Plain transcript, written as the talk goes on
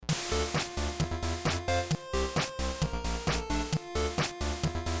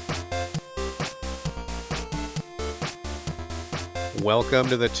Welcome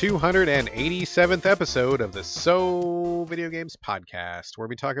to the 287th episode of the Video Games podcast, where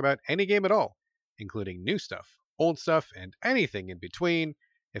we talk about any game at all, including new stuff, old stuff, and anything in between.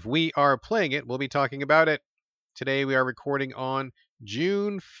 If we are playing it, we'll be talking about it. Today we are recording on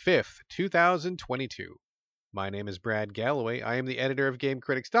June 5th, 2022. My name is Brad Galloway. I am the editor of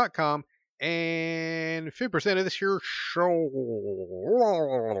GameCritics.com, and 50% of this here show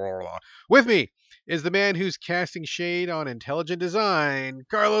with me is the man who's casting shade on intelligent design,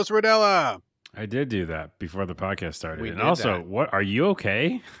 Carlos Rodella. I did do that before the podcast started. We and did also, that. what are you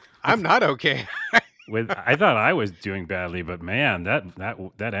okay? I'm not okay. I thought I was doing badly, but man,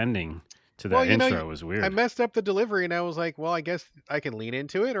 that ending to that intro was weird. I messed up the delivery, and I was like, well, I guess I can lean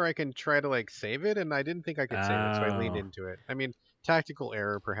into it, or I can try to save it, and I didn't think I could save it, so I leaned into it. I mean, tactical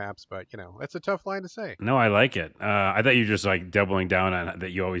error, perhaps, but that's a tough line to say. No, I like it. I thought you were just doubling down on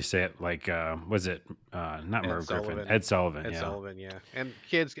that. You always say it was it not Merv Griffin? Ed Sullivan. Ed Sullivan, yeah. And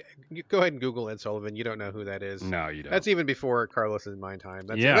kids, go ahead and Google Ed Sullivan. You don't know who that is. No, you don't. That's even before Carlos in my time.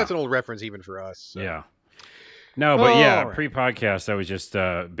 That's an old reference even for us. So. Yeah. No, but right. Pre-podcast, I was just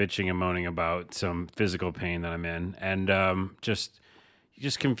bitching and moaning about some physical pain that I'm in, and just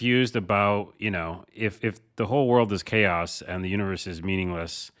confused about, if the whole world is chaos and the universe is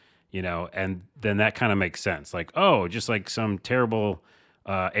meaningless, and then that kind of makes sense. Just some terrible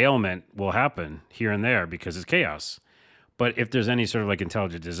ailment will happen here and there because it's chaos. But if there's any sort of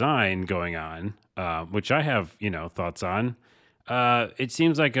intelligent design going on, which I have, thoughts on, it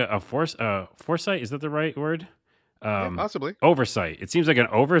seems like a foresight. Is that the right word? Yeah, possibly. Oversight. It seems like an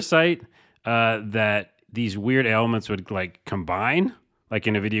oversight that these weird elements would combine,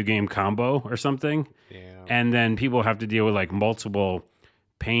 in a video game combo or something. Yeah. And then people have to deal with multiple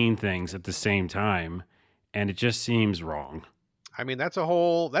pain things at the same time, and it just seems wrong. I mean, that's a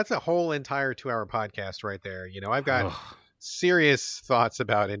whole entire 2-hour podcast right there. I've got serious thoughts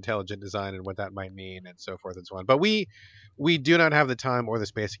about intelligent design and what that might mean and so forth and so on. But we do not have the time or the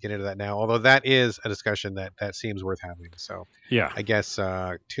space to get into that now, although that is a discussion that seems worth having. So yeah, I guess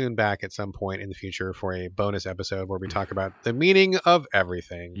tune back at some point in the future for a bonus episode where we talk about the meaning of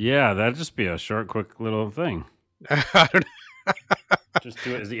everything. Yeah, that'd just be a short, quick little thing. I don't know. Just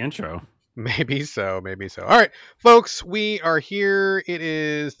do it as the intro. Maybe so. All right, folks, we are here. It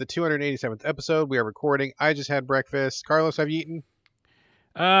is the 287th episode. We are recording. I just had breakfast. Carlos, have you eaten?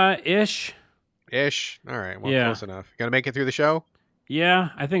 Ish. All right. Well, yeah. Close enough. You gonna make it through the show? Yeah,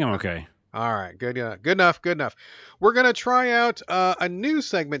 I think I'm okay. All right. Good enough. We're gonna try out a new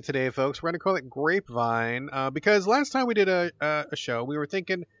segment today, folks. We're gonna call it Grapevine because last time we did a show, we were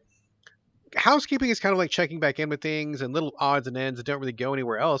thinking housekeeping is kind of like checking back in with things and little odds and ends that don't really go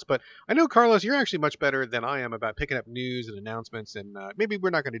anywhere else. But I know, Carlos, you're actually much better than I am about picking up news and announcements. And maybe we're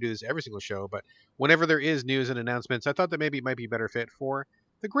not going to do this every single show, but whenever there is news and announcements, I thought that maybe it might be better fit for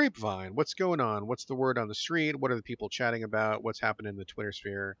the Grapevine. What's going on? What's the word on the street? What are the people chatting about? What's happening in the Twitter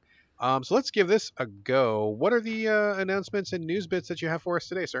sphere? So let's give this a go. What are the announcements and news bits that you have for us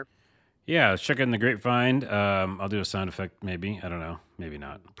today, sir? Yeah, let's check in the Grapevine. I'll do a sound effect, maybe. I don't know. Maybe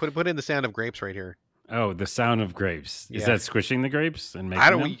not. Put in the sound of grapes right here. Oh, the sound of grapes. Is that squishing the grapes and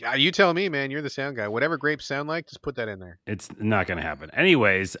making them? You tell me, man. You're the sound guy. Whatever grapes sound like, just put that in there. It's not going to happen.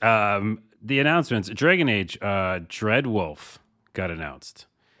 Anyways, the announcements. Dragon Age Dreadwolf got announced.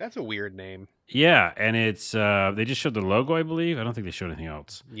 That's a weird name. Yeah, and it's they just showed the logo, I believe. I don't think they showed anything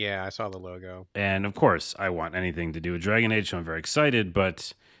else. Yeah, I saw the logo. And, of course, I want anything to do with Dragon Age, so I'm very excited.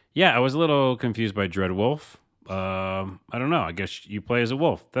 But, yeah, I was a little confused by Dreadwolf. I don't know. I guess you play as a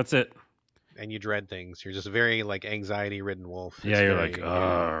wolf. That's it. And you dread things. You're just a very anxiety-ridden wolf. It's you're like,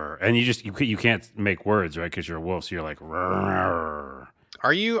 Arr. And you can't make words, right? Because you're a wolf, so you're like, Arr.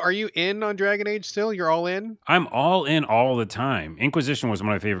 Are you in on Dragon Age still? You're all in? I'm all in all the time. Inquisition was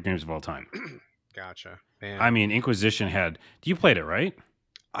one of my favorite games of all time. Gotcha. Man. I mean, Inquisition had... You played it, right?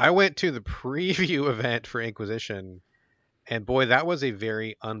 I went to the preview event for Inquisition, and boy, that was a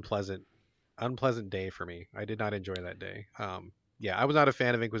very unpleasant day for me. I did not enjoy that day. I was not a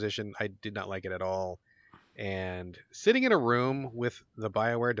fan of Inquisition. I did not like it at all. And sitting in a room with the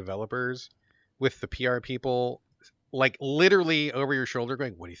BioWare developers, with the PR people, literally over your shoulder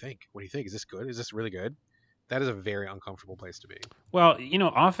going, what do you think? Is this good? Is this really good? That is a very uncomfortable place to be. Well,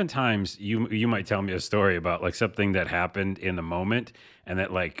 oftentimes you might tell me a story about something that happened in the moment and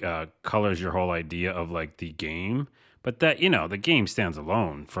that colors your whole idea of the game. But that, the game stands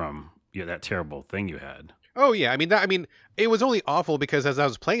alone from that terrible thing you had. Oh yeah, I mean it was only awful because as I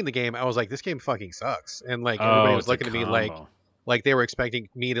was playing the game, I was like, this game fucking sucks, and everybody was looking at me like they were expecting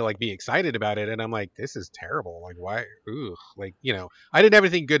me to like be excited about it, and I'm like, this is terrible. Like why? Ooh, like I didn't have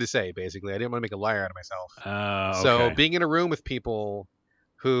anything good to say. Basically, I didn't want to make a liar out of myself. So Okay. being in a room with people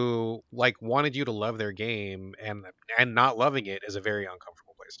who like wanted you to love their game and not loving it is a very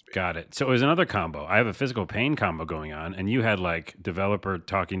uncomfortable place to be. Got it. So it was another combo. I have a physical pain combo going on, and you had like developer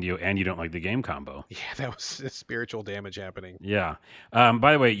talking to you, and you don't like the game combo. Yeah, that was spiritual damage happening. Yeah.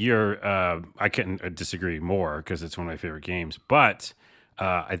 By the way, I couldn't disagree more because it's one of my favorite games. But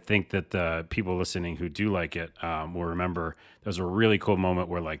I think that the people listening who do like it will remember there's a really cool moment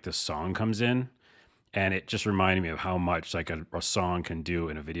where like the song comes in, and it just reminded me of how much like a song can do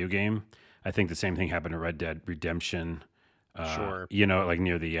in a video game. I think the same thing happened in Red Dead Redemption. Sure. Like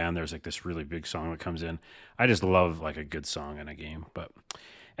near the end, there's like this really big song that comes in. I just love like a good song in a game. But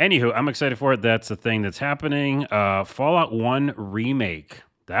anywho, I'm excited for it. That's the thing that's happening. Fallout 1 remake.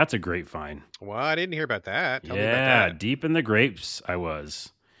 That's a great find. Well, I didn't hear about that. Tell me about Yeah, that. deep in the grapes, I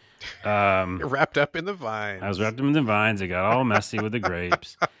was. You're wrapped up in the vines. I was wrapped up in the vines. It got all messy with the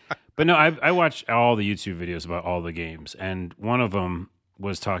grapes. But no, I watched all the YouTube videos about all the games, and one of them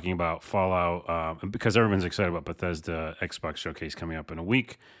was talking about Fallout because everyone's excited about Bethesda Xbox Showcase coming up in a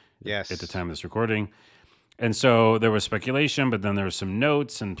week. Yes. At the time of this recording. And so there was speculation, but then there were some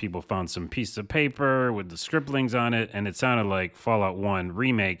notes, and people found some piece of paper with the scribblings on it, and it sounded like Fallout 1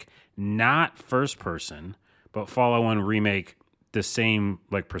 remake, not first person, but Fallout 1 remake the same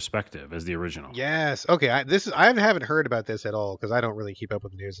like perspective as the original. Yes. Okay. I haven't heard about this at all because I don't really keep up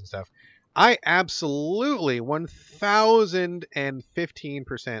with the news and stuff. I absolutely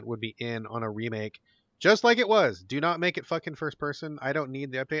 1015% would be in on a remake, just like it was. Do not make it fucking first person. I don't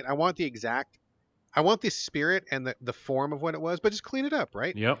need the update. I want the spirit and the form of what it was, but just clean it up,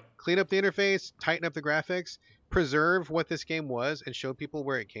 right? Yep. Clean up the interface, tighten up the graphics, preserve what this game was, and show people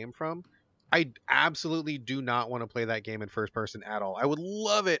where it came from. I absolutely do not want to play that game in first person at all. I would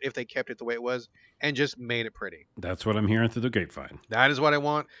love it if they kept it the way it was and just made it pretty. That's what I'm hearing through the grapevine. That is what I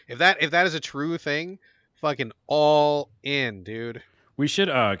want. If that is a true thing, fucking all in, dude. We should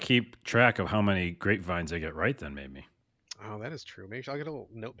keep track of how many grapevines I get right then, maybe. Oh, that is true. Maybe I'll get a little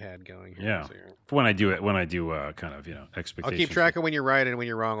notepad going here. Yeah. For when I do kind of, expectations. I'll keep track of when you're right and when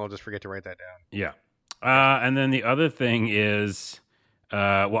you're wrong. I'll just forget to write that down. Yeah. And then the other thing is,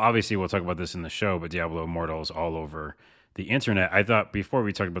 well, obviously we'll talk about this in the show, but Diablo Immortal is all over the internet. I thought before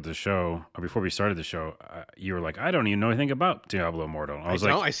we talked about the show, or before we started the show, you were like, I don't even know anything about Diablo Immortal. I was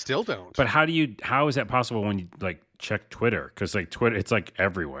like, I still don't. But how is that possible when you like check Twitter? Because like Twitter, it's like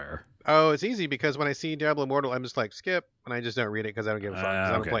everywhere. Oh, it's easy because when I see Diablo Immortal, I'm just like skip, and I just don't read it because I don't give a fuck.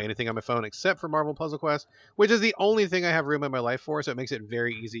 I don't play anything on my phone except for Marvel Puzzle Quest, which is the only thing I have room in my life for. So it makes it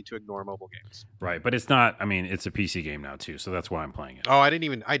very easy to ignore mobile games. Right, but it's not. I mean, it's a PC game now too, so that's why I'm playing it. Oh, I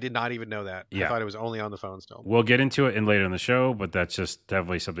did not even know that. Yeah. I thought it was only on the phone still. We'll get into it later in the show, but that's just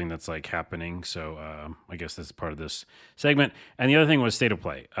definitely something that's like happening. So I guess that's part of this segment. And the other thing was State of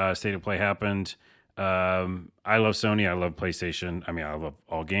Play. State of Play happened. I love Sony. I love PlayStation. I mean, I love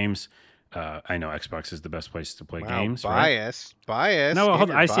all games. I know Xbox is the best place to play games. Bias. No,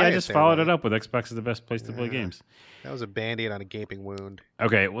 I see. I just followed it up with Xbox is the best place to play games. That was a Band-Aid on a gaping wound.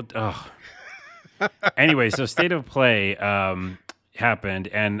 Okay. Well, anyway, so State of Play happened,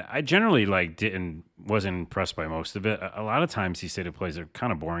 and I generally wasn't impressed by most of it. A lot of times these State of Plays are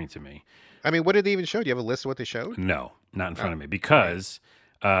kind of boring to me. I mean, what did they even show? Do you have a list of what they showed? No, not in front of me, because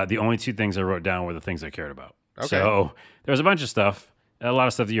the only two things I wrote down were the things I cared about. Okay. So there was a bunch of stuff, a lot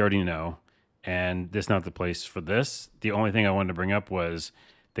of stuff that you already know, and this is not the place for this. The only thing I wanted to bring up was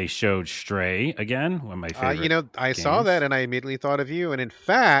they showed Stray again, one of my favorite I saw that, and I immediately thought of you. And in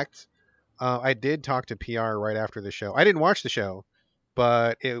fact, I did talk to PR right after the show. I didn't watch the show,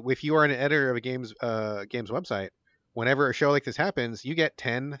 but if you are an editor of a games website, whenever a show like this happens, you get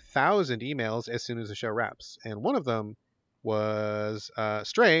 10,000 emails as soon as the show wraps. And one of them was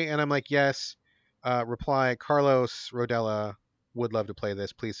Stray, and I'm like, yes. Reply, Carlos Rodella would love to play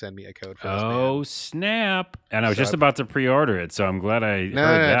this. Please send me a code for this. Oh, snap. And I was just about to pre-order it, so I'm glad I heard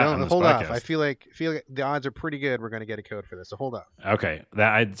that. Don't hold off. I feel like the odds are pretty good we're going to get a code for this, so hold off. Okay.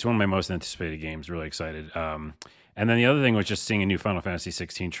 It's one of my most anticipated games. Really excited. And then the other thing was just seeing a new Final Fantasy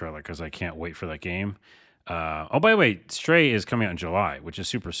 16 trailer, because I can't wait for that game. By the way, Stray is coming out in July, which is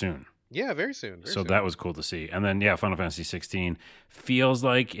super soon. Yeah, very soon. So that was cool to see. And then, Final Fantasy 16 feels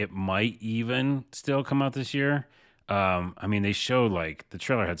like it might even still come out this year. I mean, they showed the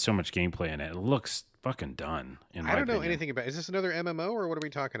trailer had so much gameplay in it. It looks fucking done. I don't know anything about. Is this another MMO or what are we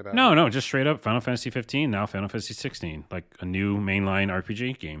talking about? No, just straight up Final Fantasy 15. Now Final Fantasy 16, like a new mainline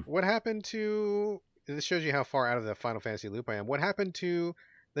RPG game. What happened to? This shows you how far out of the Final Fantasy loop I am. What happened to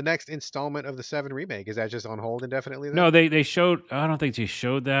the next installment of the 7 remake? Is that just on hold indefinitely then? No, they showed. I don't think they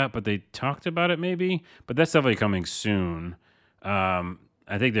showed that, but they talked about it maybe. But that's definitely coming soon.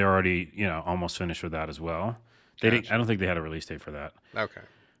 I think they're already almost finished with that as well. They didn't, I don't think they had a release date for that. Okay.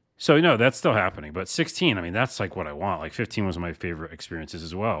 So no, that's still happening. But 16, I mean, that's like what I want. Like 15 was my favorite experiences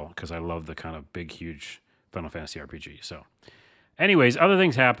as well because I love the kind of big, huge Final Fantasy RPG. So, anyways, other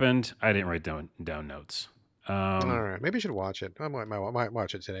things happened. I didn't write down notes. All right, maybe I should watch it. I might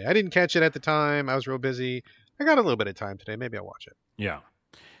watch it today. I didn't catch it at the time. I was real busy. I got a little bit of time today. Maybe I'll watch it. Yeah.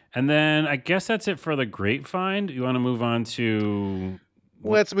 And then I guess that's it for the Grapevine. You want to move on to...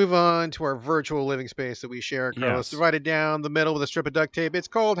 Let's move on to our virtual living space that we share, Carlos. Yes. Divided down the middle with a strip of duct tape. It's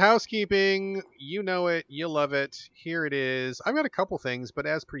called housekeeping. You know it. You love it. Here it is. I've got a couple things, but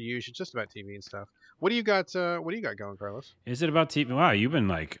as per usual, it's just about TV and stuff. What do you got? What do you got going, Carlos? Is it about TV? Wow, you've been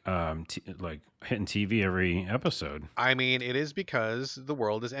like hitting TV every episode. I mean, it is because the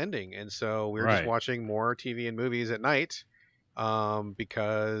world is ending, and so we're just watching more TV and movies at night.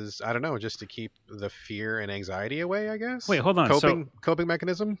 Because I don't know, just to keep the fear and anxiety away, I guess. Wait, hold on. Coping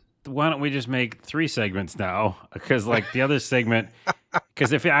mechanism. Why don't we just make 3 segments now? Because like the other segment,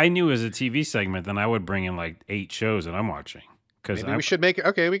 because if I knew it was a TV segment, then I would bring in like 8 shows that I'm watching. Because we should make it.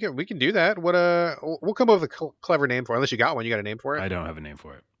 Okay, we can do that. What we'll come up with a clever name for it. Unless you got one, you got a name for it. I don't have a name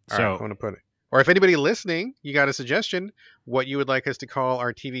for it. All right, I'm gonna put it. Or if anybody listening, you got a suggestion, what you would like us to call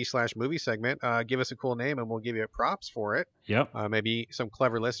our TV/movie segment, give us a cool name and we'll give you props for it. Yep. Maybe some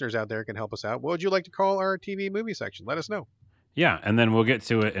clever listeners out there can help us out. What would you like to call our TV movie section? Let us know. Yeah, and then we'll get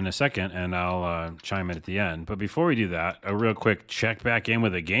to it in a second, and I'll chime in at the end. But before we do that, a real quick check back in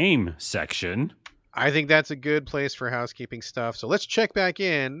with a game section. I think that's a good place for housekeeping stuff. So let's check back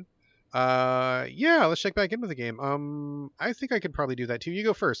in. Let's check back in with the game. I think I could probably do that too. You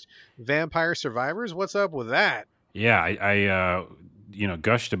go first. Vampire Survivors, what's up with that? Yeah, I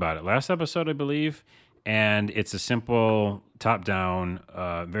gushed about it last episode, I believe, and it's a simple top-down,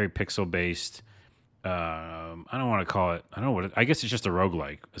 very pixel-based. I don't want to call it. I don't know what. I guess it's just a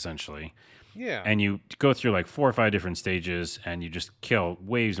roguelike essentially. Yeah. And you go through like 4 or 5 different stages, and you just kill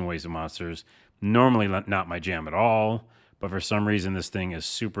waves and waves of monsters. Normally, not my jam at all. But for some reason, this thing is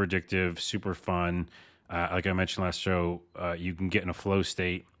super addictive, super fun. Like I mentioned last show, you can get in a flow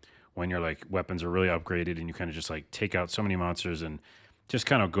state when your like weapons are really upgraded and you kind of just like take out so many monsters and just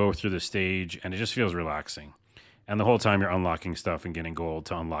kind of go through the stage, and it just feels relaxing. And the whole time you're unlocking stuff and getting gold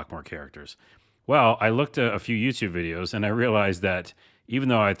to unlock more characters. Well, I looked at a few YouTube videos and I realized that even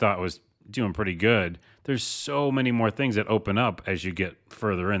though I thought it was doing pretty good, there's so many more things that open up as you get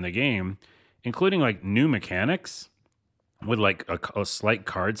further in the game, including like new mechanics with like a slight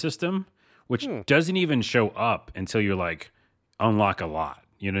card system, which doesn't even show up until you like unlock a lot.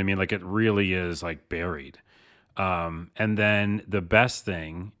 You know what I mean? Like it really is like buried. And then the best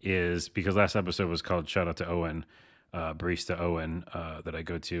thing is, because last episode was called Shout Out to Owen, barista Owen, that I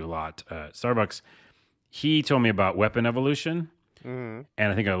go to a lot at Starbucks. He told me about weapon evolution, and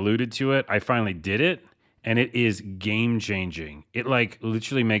I think I alluded to it. I finally did it, and it is game changing. It like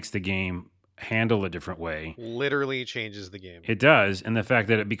literally makes the game handle a different way. Literally changes the game. It does, and the fact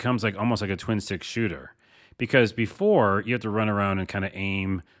that it becomes like almost like a twin stick shooter. Because before you have to run around and kind of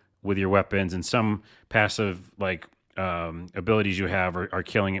aim with your weapons, and some passive like abilities you have are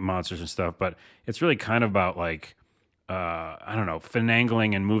killing monsters and stuff. But it's really kind of about like I don't know,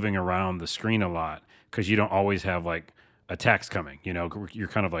 finagling and moving around the screen a lot because you don't always have like attacks coming. You know, you're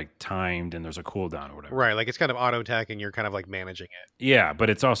kind of like timed and there's a cooldown or whatever. Right, like it's kind of auto attacking. You're kind of like managing it. Yeah, but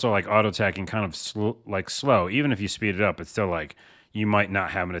it's also like auto attacking kind of slow. Even if you speed it up, it's still like you might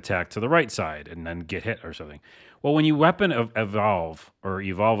not have an attack to the right side and then get hit or something. Well, when you evolve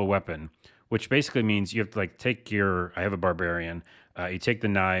a weapon, which basically means you have to like take I have a barbarian. You take the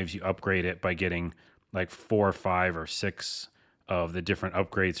knives, you upgrade it by getting like 4 or 5 or 6 of the different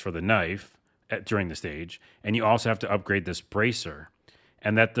upgrades for the knife during the stage, and you also have to upgrade this bracer,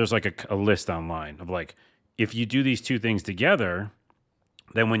 and that there's like a list online of like, if you do these 2 things together,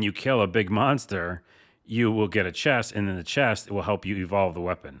 then when you kill a big monster, you will get a chest, and in the chest it will help you evolve the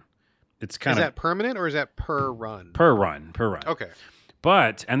weapon. It's kind of... Is that permanent or is that per run? Per run. Okay.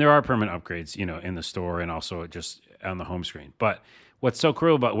 And there are permanent upgrades, in the store and also just on the home screen. But what's so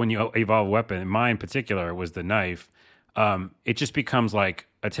cool about when you evolve a weapon, mine in particular was the knife, it just becomes like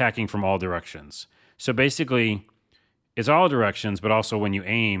attacking from all directions. So basically, it's all directions, but also when you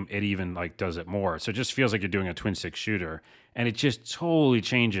aim, it even like does it more. So it just feels like you're doing a twin stick shooter, and it just totally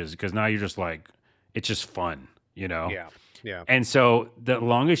changes because now you're just like, it's just fun, Yeah. Yeah. And so the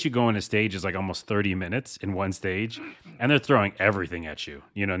longest you go in a stage is like almost 30 minutes in one stage, and they're throwing everything at you,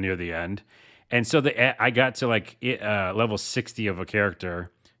 near the end. And so I got to like level 60 of a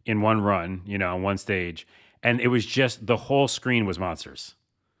character, in one run, on one stage, and it was just the whole screen was monsters.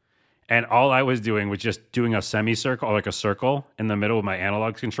 And all I was doing was just doing a semicircle, or like a circle in the middle of my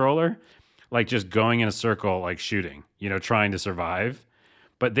analog controller, like just going in a circle, like shooting, trying to survive.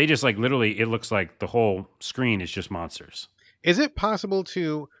 But they just like literally, it looks like the whole screen is just monsters. Is it possible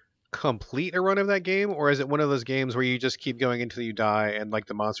to complete a run of that game, or is it one of those games where you just keep going until you die and like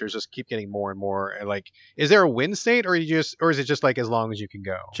the monsters just keep getting more and more? And like, is there a win state, or is it just like as long as you can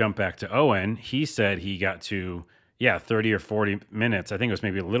go? Jump back to Owen. He said he got to 30 or 40 minutes. I think it was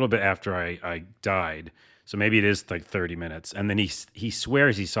maybe a little bit after I died. So maybe it is like 30 minutes. And then he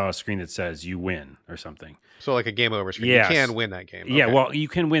swears he saw a screen that says you win or something. So like a game over screen. Yes. You can win that game. Okay. Yeah, well, you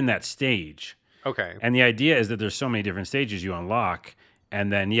can win that stage. Okay. And the idea is that there's so many different stages you unlock.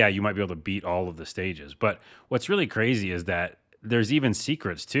 And then, you might be able to beat all of the stages. But what's really crazy is that there's even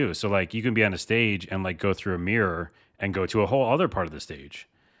secrets too. So like you can be on a stage and like go through a mirror and go to a whole other part of the stage.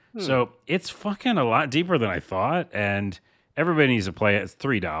 So it's fucking a lot deeper than I thought, and everybody needs to play it. It's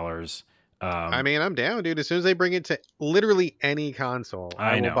 $3. I mean, I'm down, dude. As soon as they bring it to literally any console,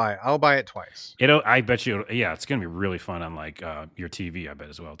 I will buy it. I'll buy it twice. I bet you. Yeah, it's gonna be really fun on like your TV. I bet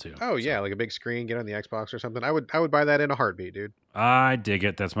as well too. Oh yeah, like a big screen, get on the Xbox or something. I would buy that in a heartbeat, dude. I dig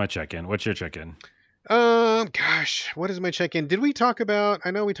it. That's my check-in. What's your check-in? Gosh, what is my check-in? Did we talk about?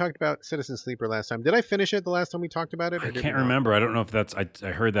 I know we talked about Citizen Sleeper last time. Did I finish it the last time we talked about it? I can't remember. I don't know if that's. I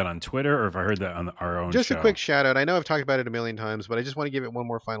heard that on Twitter or if I heard that on our own. Just show. a quick shout out. I know I've talked about it a million times, but I just want to give it one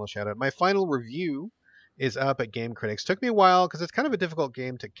more final shout out. My final review is up at Game Critics. Took me a while because it's kind of a difficult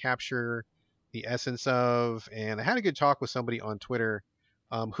game to capture the essence of, and I had a good talk with somebody on Twitter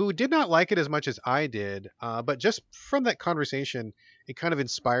who did not like it as much as I did, but just from that conversation, it kind of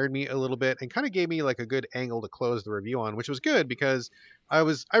inspired me a little bit and kind of gave me like a good angle to close the review on, which was good because I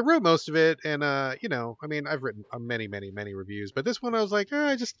wrote most of it, and I mean, I've written many reviews, but this one I was like,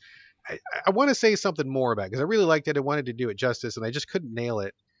 I want to say something more about it because I really liked it. I wanted to do it justice, and I just couldn't nail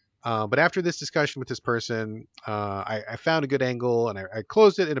it. But after this discussion with this person, I found a good angle, and I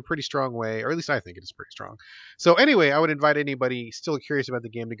closed it in a pretty strong way, or at least I think it is pretty strong. So anyway, I would invite anybody still curious about the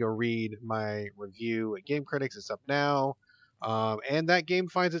game to go read my review at Game Critics. It's up now. And that game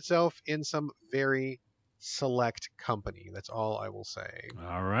finds itself in some very select company. That's all I will say.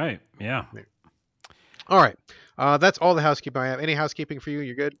 All right. Yeah. All right. That's all the housekeeping I have. Any housekeeping for you?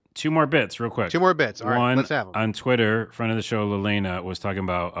 You're good? 2 more bits real quick. 2 more bits. All right, let's have them. On Twitter, friend of the show, Lelena, was talking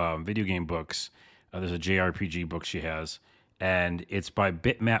about video game books. There's a JRPG book she has, and it's by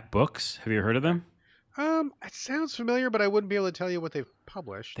Bitmap Books. Have you heard of them? It sounds familiar, but I wouldn't be able to tell you what they've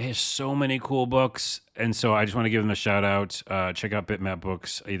published. They have so many cool books, and so I just want to give them a shout out. Check out Bitmap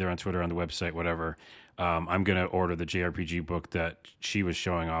Books, either on Twitter, on the website, whatever. I'm gonna order the JRPG book that she was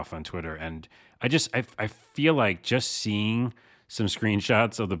showing off on Twitter, and I feel like just seeing some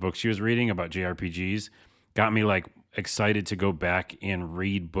screenshots of the book she was reading about JRPGs got me like excited to go back and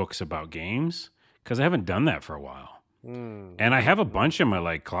read books about games because I haven't done that for a while. And I have a bunch in my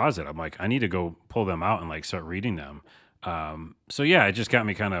like closet. I'm like, I need to go pull them out and like start reading them. So yeah, it just got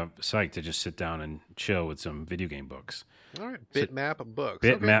me kind of psyched to just sit down and chill with some video game books. All right, Bitmap Books.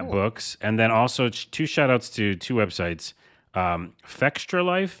 Bitmap Books, and then also 2 shout outs to 2 websites, Fextra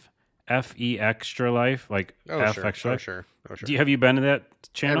Life, F-E Extra Life, like Extra Life. Sure. Have you been to that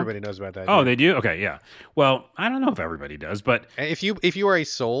channel? Everybody knows about that. Oh, they do? Okay, yeah. Well, I don't know if everybody does, but if you are a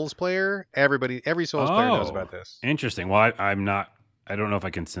Souls player, every Souls player knows about this. Interesting. Well, I'm not. I don't know if I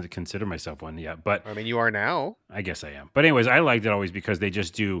can consider myself one yet, but I mean, you are now. I guess I am. But anyways, I liked it always because they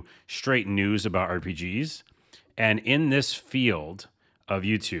just do straight news about RPGs, and in this field of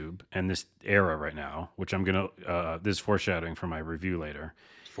YouTube and this era right now, which I'm gonna this is foreshadowing for my review later.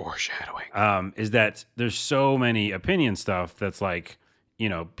 Foreshadowing. Is that there's so many opinion stuff that's like,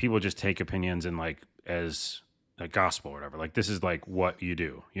 people just take opinions and like as a gospel or whatever. Like this is like what you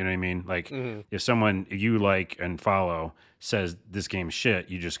do. You know what I mean? Like if someone you like and follow says this game's shit,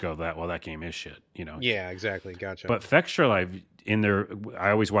 you just go that game is shit. Yeah, exactly. Gotcha. But Fextra Live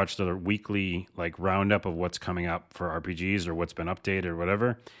I always watch the weekly like roundup of what's coming up for RPGs or what's been updated or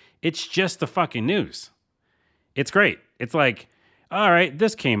whatever. It's just the fucking news. It's great. It's like, all right,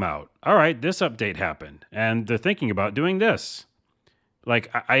 this came out. All right, this update happened, and they're thinking about doing this.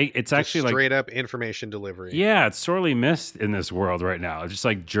 Like it's just actually like straight up information delivery. Yeah, it's sorely missed in this world right now. It's just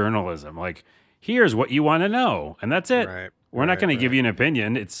like journalism. Like, here's what you want to know, and that's it. Right, We're not going to give you an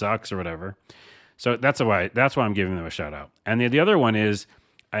opinion. It sucks or whatever. So that's why I'm giving them a shout out. And the other one is,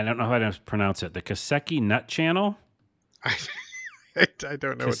 I don't know how to pronounce it, the Kaseki Nut Channel. I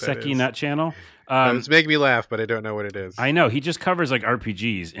don't know what that is. Kaseki Nut Channel. It's making me laugh, but I don't know what it is. I know. He just covers like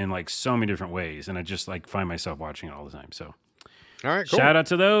RPGs in like so many different ways, and I just like find myself watching it all the time. So All right, cool. Shout out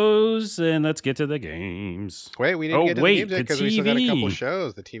to those, and let's get to the games. Wait, we didn't get to the games yet because we still got a couple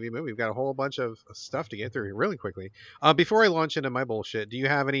shows. The TV movie. We've got a whole bunch of stuff to get through here really quickly. Before I launch into my bullshit, do you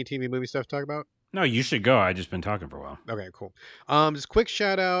have any TV movie stuff to talk about? No, you should go. I just been talking for a while. Okay, cool. Just quick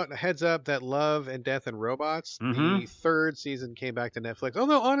shout out, heads up that Love and Death and Robots, the third season came back to Netflix.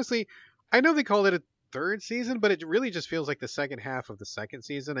 Although honestly, I know they called it a third season, but it really just feels like the second half of the second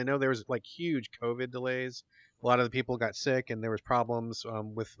season. I know there was like huge COVID delays. A lot of the people got sick, and there was problems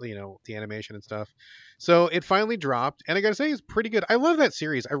with the animation and stuff. So it finally dropped, and I gotta say it's pretty good. I love that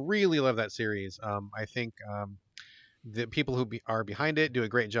series. I really love that series. I think the people who are behind it do a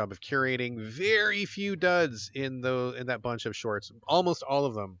great job of curating. Very few duds in that bunch of shorts. Almost all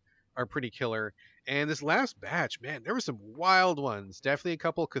of them are pretty killer. And this last batch, man, there were some wild ones. Definitely a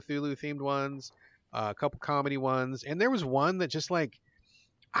couple Cthulhu themed ones, a couple comedy ones, and there was one that just like,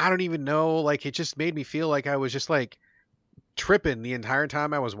 I don't even know, like it just made me feel like I was just like tripping the entire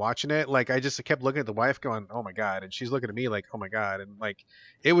time I was watching it. Like I just kept looking at the wife going, "Oh my god," and she's looking at me like, "Oh my god," and like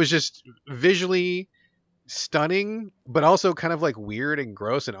it was just visually stunning, but also kind of like weird and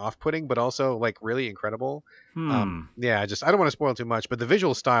gross and off-putting, but also like really incredible. Yeah, just I don't want to spoil too much, but the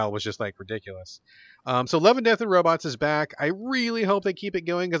visual style was just like ridiculous. So Love and Death and Robots is back. I really hope they keep it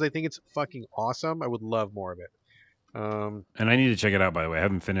going because I think it's fucking awesome. I would love more of it. And I need to check it out, by the way. I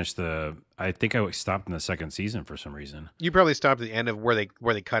haven't finished I think I stopped in the second season for some reason. You probably stopped at the end of where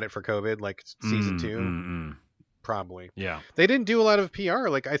they cut it for COVID, like season 2. Probably. Yeah. They didn't do a lot of PR.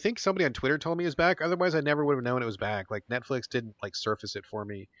 Like I think somebody on Twitter told me it was back. Otherwise I never would have known it was back. Like Netflix didn't like surface it for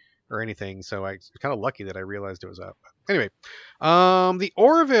me or anything. So I was kind of lucky that I realized it was up. Anyway, the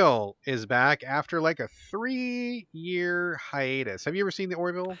Orville is back after like a 3-year hiatus. Have you ever seen the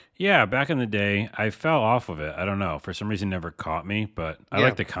Orville? Yeah, back in the day, I fell off of it. I don't know. For some reason, it never caught me, but I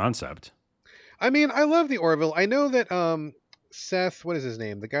like the concept. I mean, I love the Orville. I know that Seth, what is his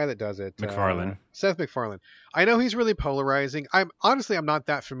name? The guy that does it. MacFarlane. Seth MacFarlane. I know he's really polarizing. I'm not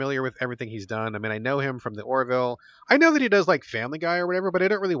that familiar with everything he's done. I mean, I know him from the Orville. I know that he does like Family Guy or whatever, but I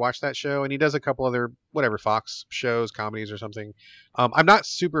don't really watch that show. And he does a couple other Fox shows, comedies or something. I'm not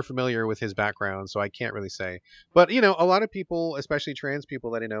super familiar with his background, so I can't really say. But a lot of people, especially trans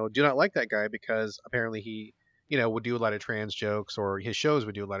people that I know, do not like that guy because apparently he, would do a lot of trans jokes, or his shows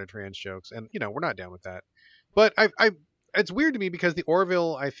would do a lot of trans jokes, and we're not down with that. But it's weird to me because the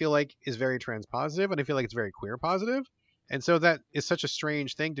Orville, I feel like, is very trans positive, and I feel like it's very queer positive. And so that is such a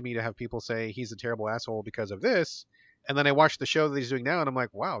strange thing to me to have people say he's a terrible asshole because of this. And then I watch the show that he's doing now, and I'm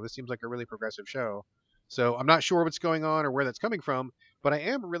like, wow, this seems like a really progressive show. So I'm not sure what's going on or where that's coming from, but I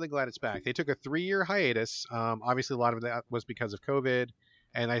am really glad it's back. They took a 3-year hiatus. Obviously, a lot of that was because of COVID.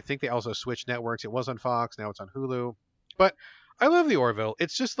 And I think they also switched networks. It was on Fox. Now it's on Hulu. But I love the Orville.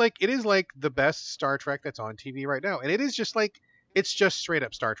 It's just like, it is like the best Star Trek that's on TV right now. And it is just like, it's just straight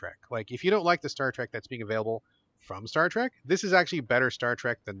up Star Trek. Like, if you don't like the Star Trek that's being available from Star Trek, this is actually better Star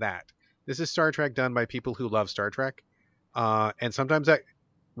Trek than that. This is Star Trek done by people who love Star Trek. And sometimes that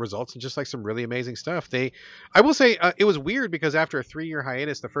results in just like some really amazing stuff. I will say it was weird because after a 3-year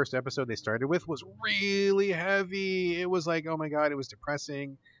hiatus, the first episode they started with was really heavy. It was like, oh my God, it was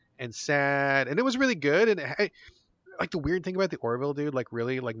depressing and sad. And it was really good. And like the weird thing about the Orville, dude, like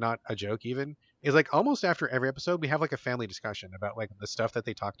really, like not a joke even, is like almost after every episode we have like a family discussion about like the stuff that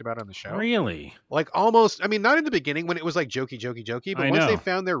they talked about on the show. Really? Like almost, I mean, not in the beginning when it was like jokey, but once they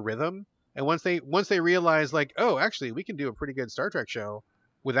found their rhythm and once they realized like, oh, actually we can do a pretty good Star Trek show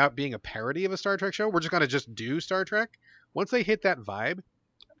without being a parody of a Star Trek show. We're just gonna just do Star Trek. Once they hit that vibe,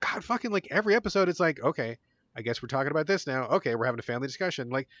 God, fucking like every episode, it's like, okay, I guess we're talking about this now. Okay, we're having a family discussion.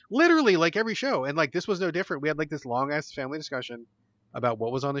 Like literally like every show. And like this was no different. We had like this long ass family discussion about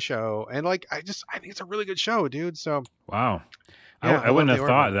what was on the show. And like I think it's a really good show, dude. So wow. Yeah, I wouldn't have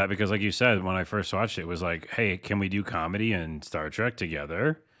thought of that because like you said, when I first watched it, it was like, hey, can we do comedy and Star Trek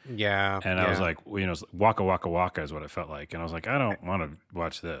together? Yeah. And I was like, waka waka waka is what it felt like. And I was like, I don't want to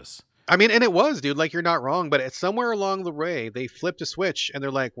watch this. I mean, and it was, dude, like you're not wrong, but it's somewhere along the way they flipped a switch and they're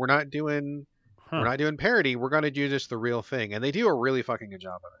like, we're not doing parody. We're going to do just the real thing. And they do a really fucking good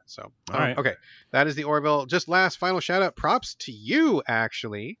job of it. So, all right. Okay. That is the Orville. Just last final shout out. Props to you,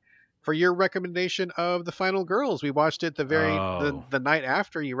 actually, for your recommendation of The Final Girls. We watched it the night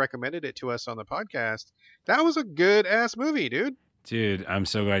after you recommended it to us on the podcast. That was a good ass movie, dude. Dude, I'm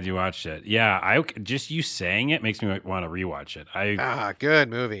so glad you watched it. Yeah, just you saying it makes me want to rewatch it. Good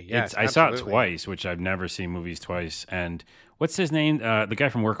movie. Yes, I saw it twice, which I've never seen movies twice. And what's his name? The guy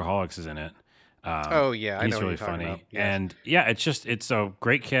from Workaholics is in it. I he's know really funny. Yes. And yeah, it's a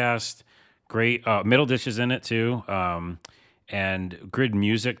great cast, great Middle Dish is in it too, and good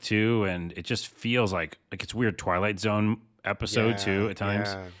music too. And it just feels like it's weird Twilight Zone episode too at times.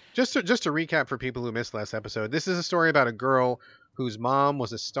 Yeah. Just to recap for people who missed last episode, this is a story about a girl whose mom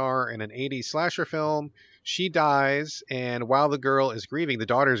was a star in an 80s slasher film. She dies, and while the girl is grieving, the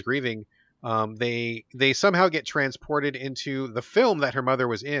daughter is grieving, they somehow get transported into the film that her mother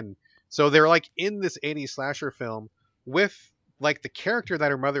was in. So they're like in this 80s slasher film with like the character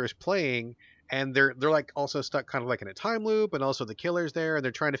that her mother is playing, and they're like also stuck kind of like in a time loop, and also the killer's there, and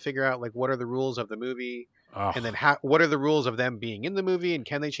they're trying to figure out like what are the rules of the movie, and then what are the rules of them being in the movie, and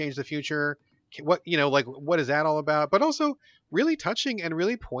can they change the future? What like what is that all about? But also really touching and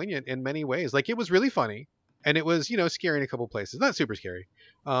really poignant in many ways. Like it was really funny, and it was scary in a couple places, not super scary,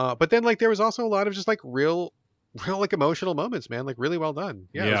 but then like there was also a lot of just like real like emotional moments, man. Like really well done.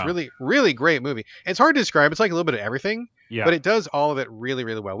 Yeah, it was really, really great movie. It's hard to describe. It's like a little bit of everything. Yeah. But it does all of it really,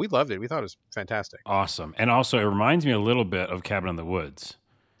 really well. We loved it. We thought it was fantastic. Awesome. And also it reminds me a little bit of Cabin in the Woods.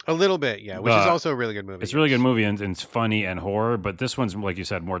 A little bit, yeah. Which is also a really good movie. It's a really good movie, and it's funny and horror, but this one's, like you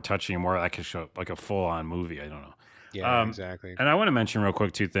said, more touching and more like a full-on movie. I don't know. Yeah, exactly. And I want to mention real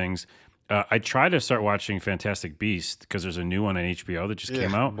quick 2 things. I tried to start watching Fantastic Beasts because there's a new one on HBO that just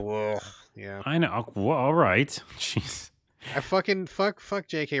came out. Yeah. I know. Well, all right. Jeez. I fucking fuck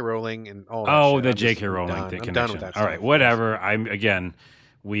J.K. Rowling and all that shit. The J.K. Rowling thing. I'm done with that. All right, whatever.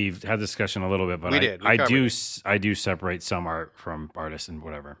 We've had discussion a little bit, but I do separate some art from artists and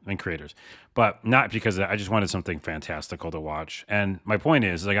whatever and creators, but not because I just wanted something fantastical to watch. And my point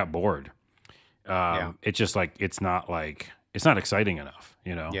is I got bored. It's just like it's not exciting enough,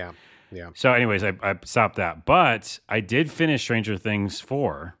 Yeah. So, anyways, I stopped that, but I did finish Stranger Things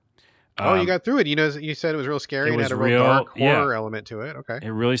 4. You got through it. You said it was real scary and had a real dark horror element to it. Okay. It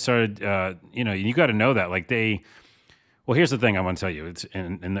really started, you got to know that. Like well, here's the thing I want to tell you. It's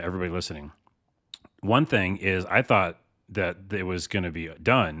and everybody listening. One thing is I thought that it was going to be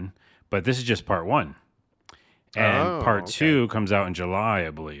done, but this is just part 1. And part 2 comes out in July,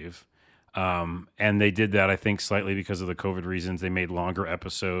 I believe. And they did that, I think, slightly because of the COVID reasons. They made longer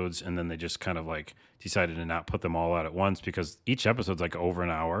episodes, and then they just kind of like decided to not put them all out at once because each episode's like over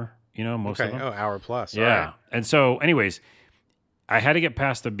an hour. Most of them. Hour plus. Yeah. Right. And so, anyways, I had to get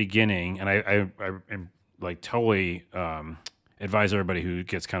past the beginning, and I like totally advise everybody who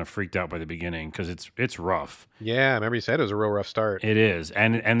gets kind of freaked out by the beginning because it's rough. Yeah, I remember you said it was a real rough start. It is,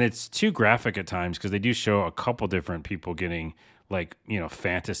 and it's too graphic at times because they do show a couple different people getting like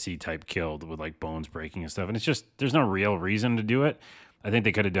fantasy type killed with like bones breaking and stuff, and it's just there's no real reason to do it. I think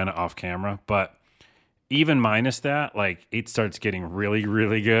they could have done it off camera, but even minus that, like it starts getting really,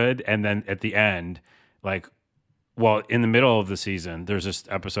 really good, and then at the end, like, well, in the middle of the season, there's this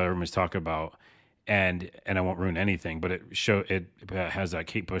episode everyone's talking about. And I won't ruin anything, but it has that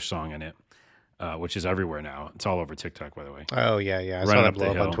Kate Bush song in it, which is everywhere now. It's all over TikTok, by the way. Oh yeah. I saw that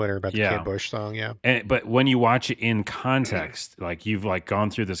blow up on Twitter about the Kate Bush song. Yeah. But when you watch it in context, like you've like gone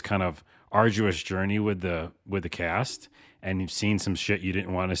through this kind of arduous journey with the cast, and you've seen some shit you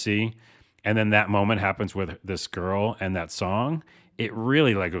didn't want to see, and then that moment happens with this girl and that song. It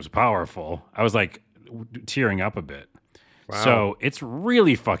really it was powerful. I was like tearing up a bit. Wow. So it's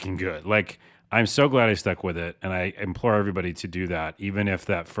really fucking good. Like. I'm so glad I stuck with it, and I implore everybody to do that, even if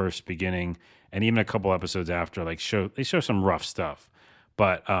that first beginning and even a couple episodes after, like they show some rough stuff.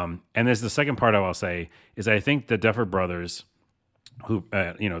 But and there's the second part I will say is I think the Duffer Brothers, who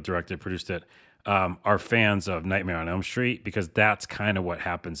directed, produced it, are fans of Nightmare on Elm Street because that's kind of what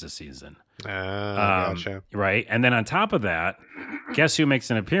happens this season. Gotcha. Right, and then on top of that, guess who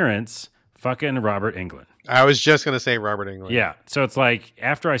makes an appearance? Fucking Robert Englund. I was just going to say Robert Englund. Yeah. So it's like,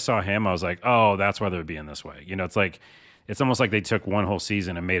 after I saw him, I was like, oh, that's why they're being this way. It's like, it's almost like they took one whole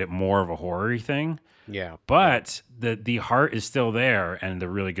season and made it more of a horror-y thing. Yeah. But the heart is still there, and the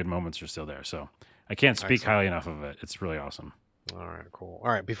really good moments are still there. So I can't speak highly enough of it. It's really awesome. All right, cool. All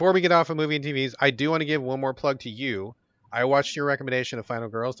right. Before we get off of movie and TVs, I do want to give one more plug to you. I watched your recommendation of Final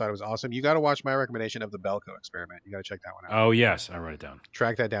Girls, thought it was awesome. You got to watch my recommendation of the Belko Experiment. You got to check that one out. Oh, yes. I wrote it down.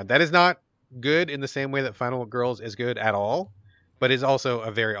 Track that down. That is not good in the same way that Final Girls is good at all, but is also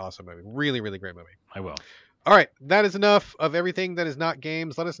a very awesome movie. Really, really great movie. I will. All right, that is enough of everything that is not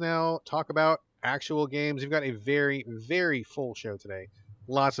games. Let us now talk about actual games. We've got a very, very full show today.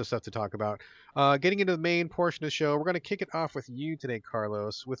 Lots of stuff to talk about. Getting into the main portion of the show, we're going to kick it off with you today,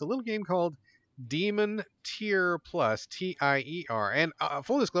 Carlos, with a little game called Demon Tier Plus, Tier. And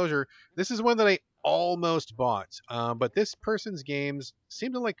full disclosure, this is one that I almost bought, but this person's games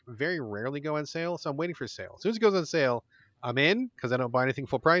seem to like very rarely go on sale, so I'm waiting for sale. As soon as it goes on sale, I'm in because I don't buy anything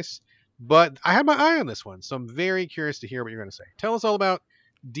full price. But I have my eye on this one, so I'm very curious to hear what you're going to say. Tell us all about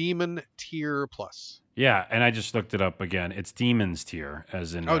Demon Tier Plus. Yeah, and I just looked it up again. It's Demon's Tier,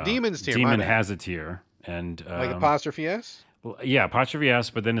 as in Demon's Tier. Demon has a tier. And like apostrophe S? Yeah, apostrophe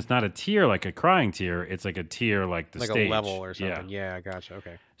S, but then it's not a tier like a crying tier. It's like a tier like the like stage. a level or something. Yeah, gotcha.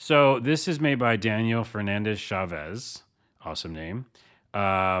 Okay. So this is made by Daniel Fernandez Chavez. Awesome name.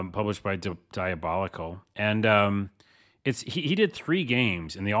 Published by Diabolical. And he did 3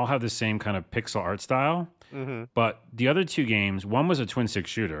 games, and they all have the same kind of pixel art style. Mm-hmm. But the other 2 games, one was a twin stick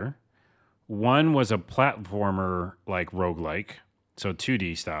shooter. One was a platformer like roguelike. So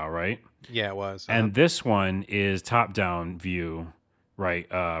 2D style, right? Yeah, it was. And this one is top-down view, right?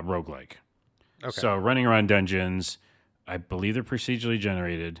 Roguelike. Okay. So running around dungeons, I believe they're procedurally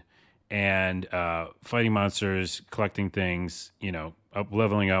generated, and fighting monsters, collecting things,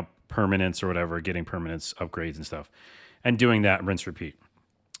 leveling up permanence or whatever, getting permanence upgrades and stuff, and doing that rinse repeat.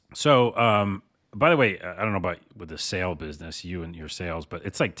 So, by the way, I don't know about with the sale business, you and your sales, but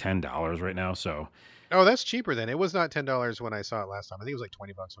it's like $10 right now. So. Oh, that's cheaper then. It was not $10 when I saw it last time. I think it was like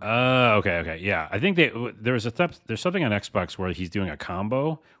 $20. Okay, yeah. I think there's something on Xbox where he's doing a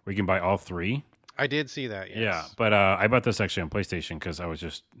combo where you can buy all 3. I did see that. Yes. Yeah, but I bought this actually on PlayStation because I was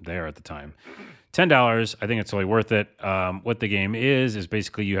just there at the time. $10. I think it's totally worth it. What the game is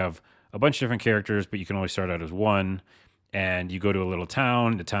basically you have a bunch of different characters, but you can only start out as one. And you go to a little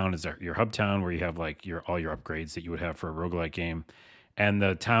town. The town is your hub town where you have like all your upgrades that you would have for a roguelike game. And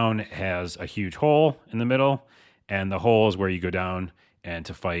the town has a huge hole in the middle, and the hole is where you go down and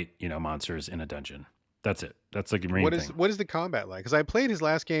to fight, monsters in a dungeon. That's it. That's like your main thing. What is the combat like? Because I played his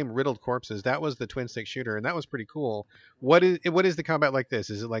last game, Riddled Corpses. That was the twin stick shooter, and that was pretty cool. What is the combat like this?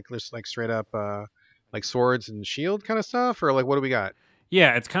 Is it like just like straight up like swords and shield kind of stuff, or like what do we got?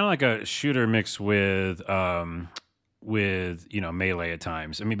 Yeah, it's kind of like a shooter mixed with melee at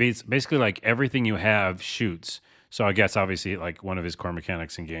times. I mean, basically like everything you have shoots. So I guess obviously like one of his core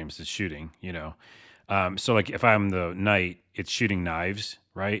mechanics in games is shooting, So like if I'm the knight, it's shooting knives,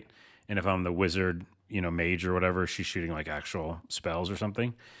 right? And if I'm the wizard, mage or whatever, she's shooting like actual spells or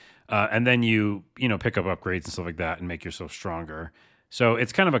something. And then you pick up upgrades and stuff like that and make yourself stronger. So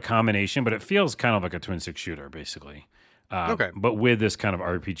it's kind of a combination, but it feels kind of like a twin stick shooter basically. Okay. But with this kind of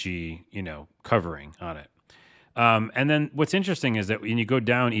RPG, covering on it. And then what's interesting is that when you go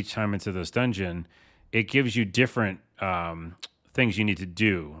down each time into this dungeon, it gives you different things you need to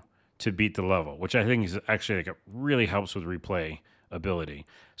do to beat the level, which I think is actually like it really helps with replay ability.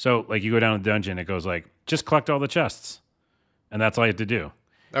 So like you go down the dungeon, it goes like, just collect all the chests. And that's all you have to do.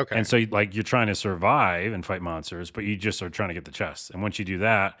 Okay. And so you're trying to survive and fight monsters, but you just are trying to get the chests. And once you do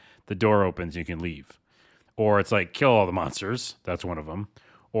that, the door opens and you can leave. Or it's like kill all the monsters. That's one of them.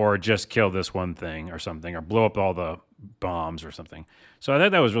 Or just kill this one thing or something, or blow up all the bombs or something. So I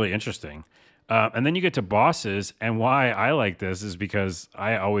thought that was really interesting. And then you get to bosses, and why I like this is because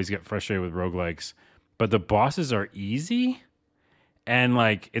I always get frustrated with roguelikes, but the bosses are easy, and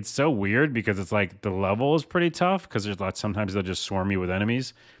like it's so weird because it's like the level is pretty tough because sometimes they'll just swarm you with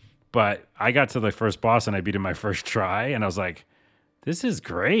enemies. But I got to the first boss and I beat him my first try, and I was like, this is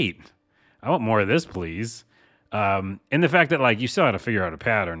great. I want more of this, please. And the fact that like you still had to figure out a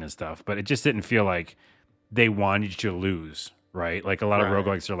pattern and stuff, but it just didn't feel like they wanted you to lose. Right? Like a lot of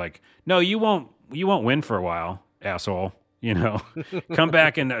roguelikes are like, no, you won't win for a while, asshole. Come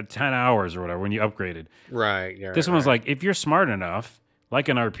back in 10 hours or whatever when you upgraded. Right. Yeah. This one was like, if you're smart enough, like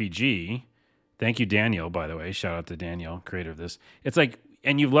an RPG, thank you, Daniel, by the way. Shout out to Daniel, creator of this. It's like,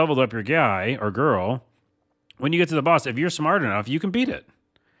 and you've leveled up your guy or girl. When you get to the boss, if you're smart enough, you can beat it.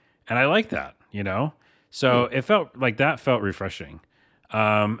 And I like that, So it felt refreshing.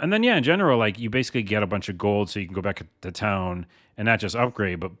 And then, in general, like you basically get a bunch of gold so you can go back to town and not just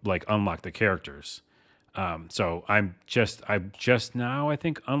upgrade, but like unlock the characters. So I've just now, I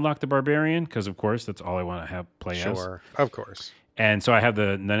think, unlocked the Barbarian because, of course, that's all I want to play as. Sure, of course. And so I have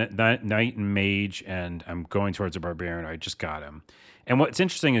the Knight and Mage, and I'm going towards the Barbarian. I just got him. And what's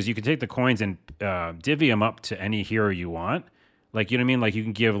interesting is you can take the coins and divvy them up to any hero you want. Like, you know what I mean? Like you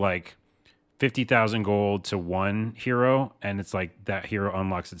can give like 50,000 gold to one hero, and it's like that hero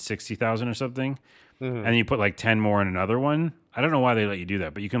unlocks at 60,000 or something. Mm-hmm. And you put like 10 more in another one. I don't know why they let you do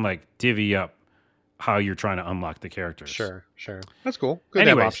that, but you can like divvy up how you're trying to unlock the characters. Sure. That's cool. Good to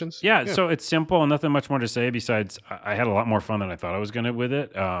have options. Yeah, so it's simple and nothing much more to say besides I had a lot more fun than I thought I was going to with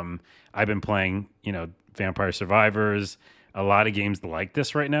it. I've been playing, Vampire Survivors, a lot of games like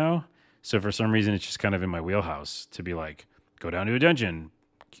this right now. So for some reason, it's just kind of in my wheelhouse to be like, go down to a dungeon,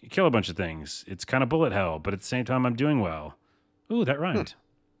 kill a bunch of things. It's kind of bullet hell, but at the same time, I'm doing well. Ooh, that rhymed.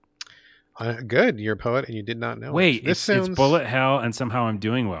 Good. You're a poet and you did not know. Wait, it's bullet hell and somehow I'm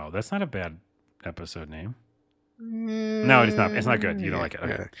doing well. That's not a bad episode name. No, it's not. It's not good. You don't like it.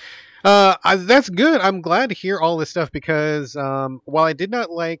 Okay. That's good. I'm glad to hear all this stuff because while I did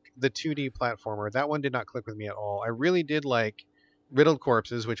not like the 2D platformer, that one did not click with me at all. I really did like Riddled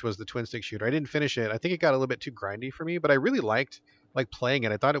Corpses, which was the twin stick shooter. I didn't finish it. I think it got a little bit too grindy for me, but I really liked like playing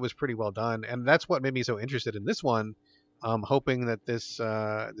it. I thought it was pretty well done, and that's what made me so interested in this one. Hoping that this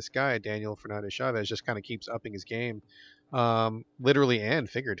guy Daniel Fernandez Chavez just kind of keeps upping his game, literally and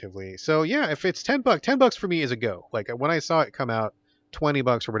figuratively. So yeah, if it's $10, $10 for me is a go. Like when I saw it come out,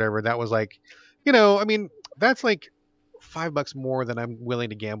 $20 or whatever, that was like, I mean, that's like $5 more than I'm willing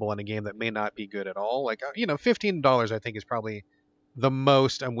to gamble on a game that may not be good at all. Like $15 I think is probably the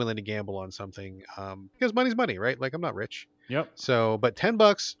most I'm willing to gamble on something, because money's money, right? Like I'm not rich. Yep. So, but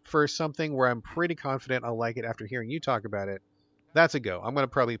 $10 for something where I'm pretty confident I'll like it after hearing you talk about it, that's a go. I'm gonna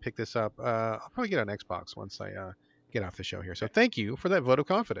probably pick this up. I'll probably get on Xbox once I get off the show here. So thank you for that vote of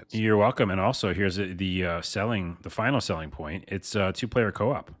confidence. You're welcome. And also, here's the final selling point. It's 2-player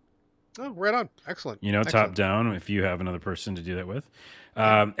co-op. Oh, right on. Excellent. Excellent. Top down if you have another person to do that with.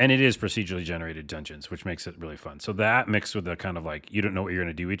 And it is procedurally generated dungeons, which makes it really fun. So that mixed with the kind of like you don't know what you're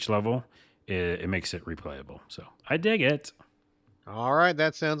going to do each level, it makes it replayable. So I dig it. All right,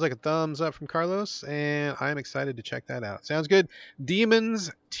 that sounds like a thumbs up from Carlos, and I'm excited to check that out. Sounds good.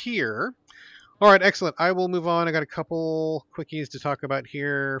 Demon's Tier. All right, excellent. I will move on. I got a couple quickies to talk about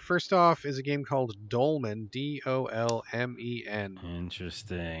here. First off is a game called Dolmen, Dolmen.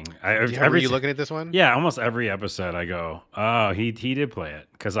 Interesting. Were you looking at this one? Yeah, almost every episode I go, oh, he did play it.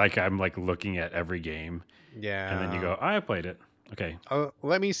 Because I'm like looking at every game. Yeah. And then you go, I played it. Okay.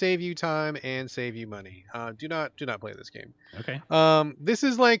 Let me save you time and save you money. Do not play this game. Okay. This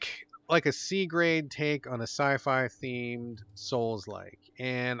is like a C grade take on a sci-fi themed Souls-like,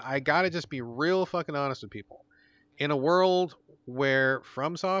 and I gotta just be real fucking honest with people. In a world where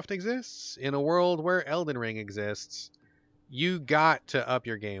FromSoft exists, in a world where Elden Ring exists, you got to up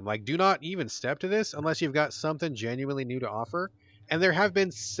your game. Like, do not even step to this unless you've got something genuinely new to offer. And there have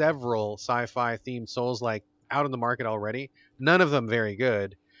been several sci-fi themed Souls-like out in the market already. None of them very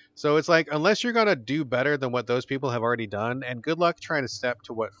good. So it's like, unless you're going to do better than what those people have already done, and good luck trying to step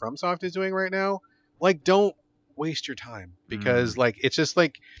to what FromSoft is doing right now, like, don't waste your time. Because, like, it's just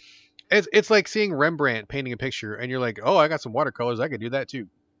like, it's like seeing Rembrandt painting a picture, and you're like, oh, I got some watercolors, I could do that too.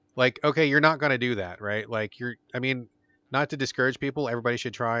 Like, okay, you're not going to do that, right? Like, not to discourage people, everybody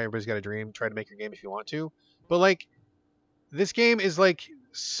should try, everybody's got a dream, try to make your game if you want to. But, like, this game is, like,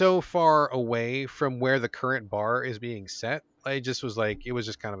 so far away from where the current bar is being set. It was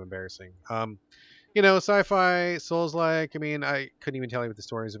just kind of embarrassing. Sci-fi, Souls-like. I mean, I couldn't even tell you what the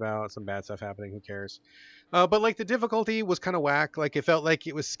story is about. Some bad stuff happening. Who cares? But like the difficulty was kind of whack. Like it felt like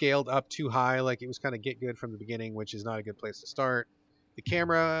it was scaled up too high. Like it was kind of get good from the beginning, which is not a good place to start. The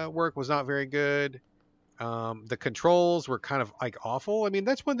camera work was not very good. The controls were kind of like awful. I mean,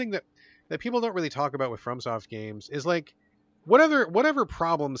 that's one thing that people don't really talk about with FromSoft games is like whatever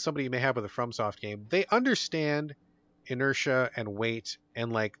problems somebody may have with a FromSoft game, they understand inertia and weight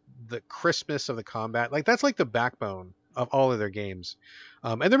and like the crispness of the combat. Like that's like the backbone of all of their games.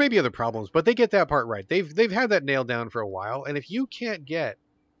 And there may be other problems, but they get that part right. They've had that nailed down for a while. And if you can't get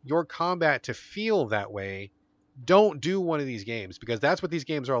your combat to feel that way, don't do one of these games, because that's what these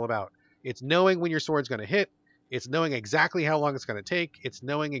games are all about. It's knowing when your sword's going to hit. It's knowing exactly how long it's going to take. It's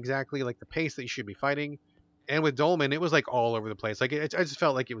knowing exactly like the pace that you should be fighting. And with Dolmen, it was like all over the place. Like I just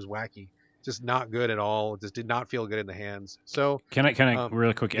felt like it was wacky. Just not good at all. It just did not feel good in the hands. So can I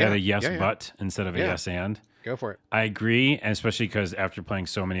really quick add a yes but instead of a yes and? Go for it. I agree, and especially because after playing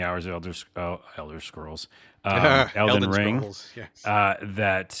so many hours of Elder Scrolls, Elden Ring, Scrolls, yes.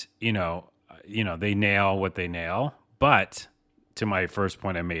 that they nail what they nail. But to my first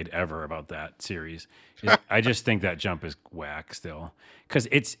point I made ever about that series, I just think that jump is whack still, because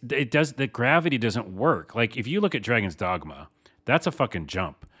the gravity doesn't work. Like if you look at Dragon's Dogma, that's a fucking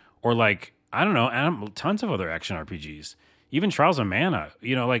jump. Or like, I don't know, tons of other action RPGs, even Trials of Mana.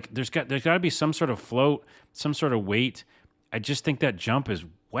 Like there's got to be some sort of float, some sort of weight. I just think that jump is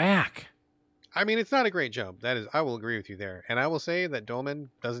whack. I mean, it's not a great jump. That is, I will agree with you there. And I will say that Dolmen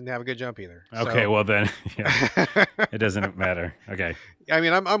doesn't have a good jump either. Okay, well then, it doesn't matter. Okay. I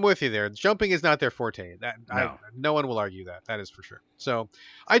mean, I'm with you there. Jumping is not their forte. No one will argue that. That is for sure. So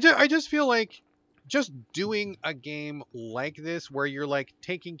I just feel like just doing a game like this where you're like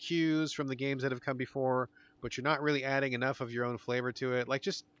taking cues from the games that have come before, but you're not really adding enough of your own flavor to it. Like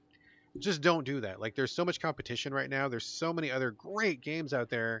just don't do that. Like there's so much competition right now. There's so many other great games out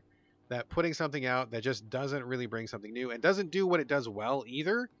there that putting something out that just doesn't really bring something new and doesn't do what it does well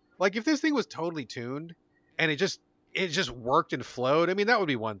either. Like if this thing was totally tuned and it just worked and flowed, I mean, that would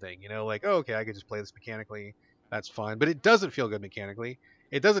be one thing, like, oh, okay, I could just play this mechanically. That's fine. But it doesn't feel good mechanically.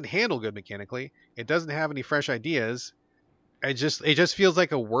 It doesn't handle good mechanically. It doesn't have any fresh ideas. It just feels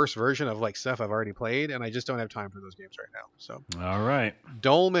like a worse version of like stuff I've already played, and I just don't have time for those games right now. So, all right,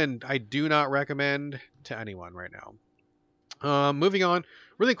 Dolmen, I do not recommend to anyone right now. Moving on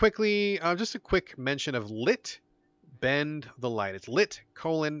really quickly, just a quick mention of Lit Bend the Light. It's Lit: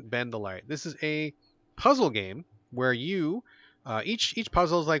 Bend the Light. This is a puzzle game where you each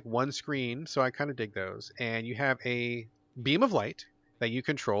puzzle is like one screen, so I kind of dig those. And you have a beam of light that you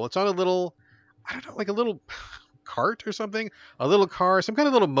control. It's on a little, I don't know, like a little cart or something, a little car, some kind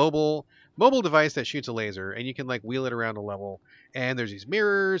of little mobile device that shoots a laser, and you can like wheel it around a level. And there's these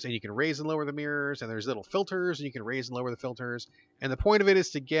mirrors, and you can raise and lower the mirrors, and there's little filters, and you can raise and lower the filters. And the point of it is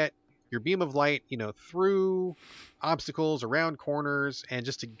to get your beam of light, through obstacles, around corners, and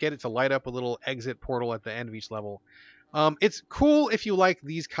just to get it to light up a little exit portal at the end of each level. It's cool if you like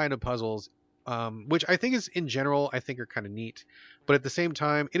these kind of puzzles, which I think is, in general, I think are kind of neat. But at the same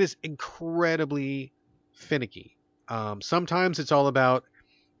time, it is incredibly finicky. Sometimes it's all about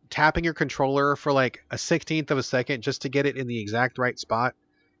tapping your controller for like a 16th of a second just to get it in the exact right spot.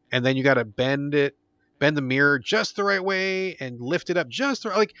 And then you got to bend the mirror just the right way and lift it up just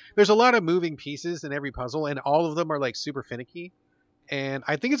like there's a lot of moving pieces in every puzzle, and all of them are like super finicky. And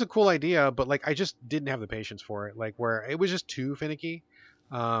I think it's a cool idea, but like I just didn't have the patience for it, like where it was just too finicky.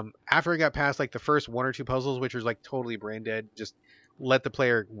 After I got past like the first one or two puzzles, which was like totally brain dead, just let the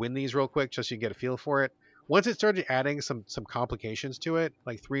player win these real quick just so you get a feel for it. Once it started adding some complications to it,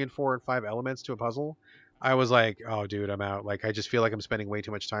 like 3 and 4 and 5 elements to a puzzle, I was like, oh dude, I'm out. Like I just feel like I'm spending way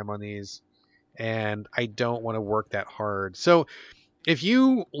too much time on these, and I don't want to work that hard. So if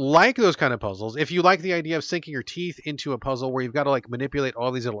you like those kind of puzzles, if you like the idea of sinking your teeth into a puzzle where you've got to like manipulate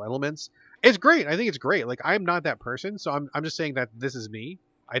all these little elements, it's great. I think it's great. Like I'm not that person, so I'm just saying that this is me.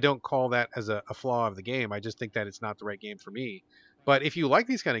 I don't call that as a flaw of the game. I just think that it's not the right game for me. But if you like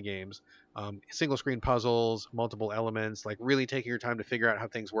these kind of games, single screen puzzles, multiple elements, like really taking your time to figure out how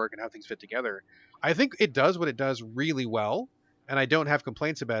things work and how things fit together, I think it does what it does really well. And I don't have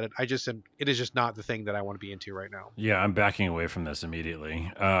complaints about it. It is just not the thing that I want to be into right now. Yeah, I'm backing away from this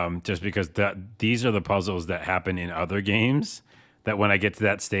immediately. Just because these are the puzzles that happen in other games that when I get to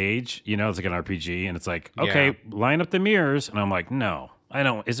that stage, it's like an RPG and it's like, okay, line up the mirrors. And I'm like, no, I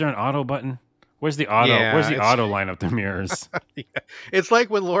don't. Is there an auto button? Where's the auto? Yeah, Where's the auto line up the mirrors? Yeah. It's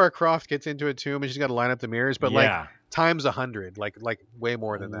like when Laura Croft gets into a tomb and she's got to line up the mirrors, but like times 100, like way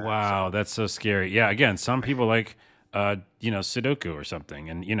more than that. Wow, that's so scary. Yeah, again, some people like Sudoku or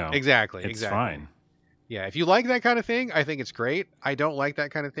something, and exactly, it's fine. Yeah, if you like that kind of thing, I think it's great. I don't like that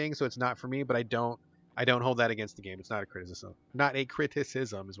kind of thing, so it's not for me. But I don't hold that against the game. It's not a criticism. Not a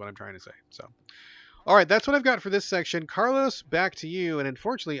criticism is what I'm trying to say. So, all right, that's what I've got for this section. Carlos, back to you. And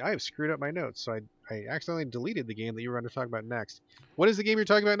unfortunately, I have screwed up my notes, so I accidentally deleted the game that you were going to talk about next. What is the game you're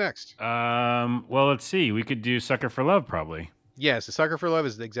talking about next? Well, let's see. We could do Sucker for Love, probably. Yes, the Sucker for Love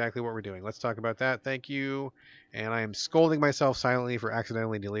is exactly what we're doing. Let's talk about that. Thank you. And I am scolding myself silently for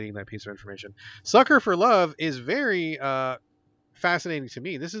accidentally deleting that piece of information. Sucker for Love is very fascinating to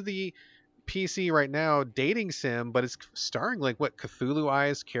me. This is the PC right now dating sim, but it's starring like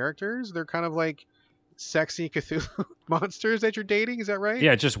Cthulhu-ized characters. They're kind of like sexy Cthulhu monsters that you're dating. Is that right?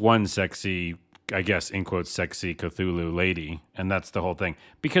 Yeah, just one sexy, I guess, in quotes, sexy Cthulhu lady. And that's the whole thing.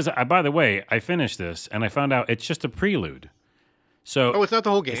 Because, by the way, I finished this and I found out it's just a prelude. So, it's not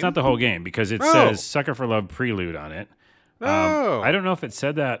the whole game? It's not the whole game because it says Sucker for Love Prelude on it. I don't know if it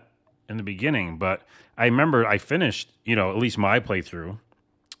said that in the beginning, but I remember I finished, at least my playthrough,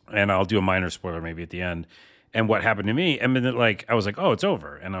 and I'll do a minor spoiler maybe at the end, and what happened to me, and then I was like, oh, it's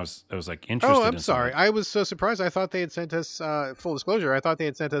over, and I was like interested. Oh, I'm sorry. I was so surprised. I thought they had sent us, full disclosure, I thought they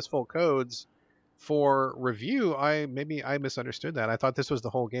had sent us full codes for review. I misunderstood that. I thought this was the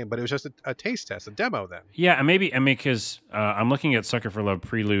whole game, but it was just a taste test, a demo then. Yeah, and because I'm looking at Sucker for Love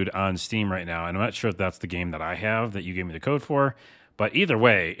Prelude on Steam right now, and I'm not sure if that's the game that I have that you gave me the code for, but either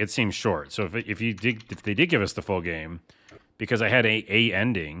way, it seems short. So if they did give us the full game, because I had a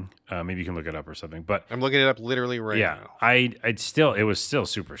ending, maybe you can look it up or something. But I'm looking it up literally right now. It was still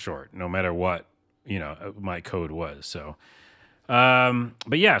super short, no matter what my code was. So.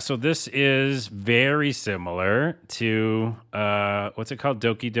 But yeah, so this is very similar to what's it called?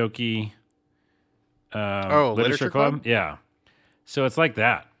 Doki Doki Literature Club? Yeah. So it's like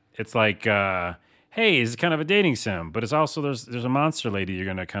that. It's like hey, it's kind of a dating sim, but it's also there's a monster lady you're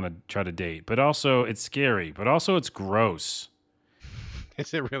gonna kind of try to date, but also it's scary, but also it's gross.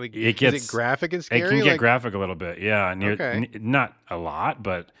 Is it really? Is it graphic and scary? It can get graphic a little bit, yeah. Not a lot,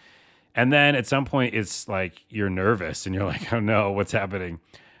 but. And then at some point, it's like you're nervous and you're like, oh no, what's happening?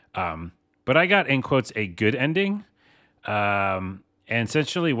 But I got, in quotes, a good ending. And And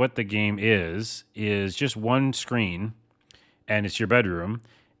essentially what the game is just one screen, and it's your bedroom,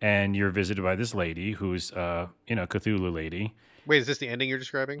 and you're visited by this lady who's, Cthulhu lady. Wait, is this the ending you're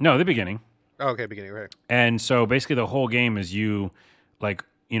describing? No, the beginning. Oh, okay, beginning, right. And so basically the whole game is you, like,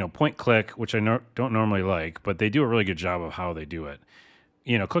 point click, which I don't normally like, but they do a really good job of how they do it.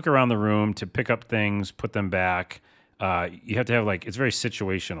 Click around the room to pick up things, put them back. You have to have, like, it's very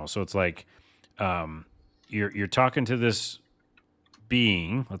situational. So it's like you're talking to this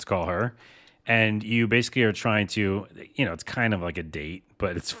being, let's call her, and you basically are trying to, it's kind of like a date,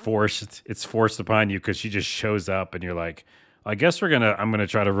 but it's forced upon you because she just shows up and you're like, I guess I'm gonna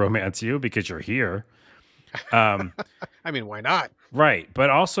try to romance you because you're here. I mean, why not? Right. But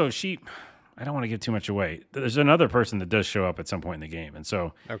also I don't want to give too much away. There's another person that does show up at some point in the game. And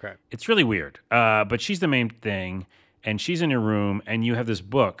so it's really weird. But she's the main thing, and she's in your room, and you have this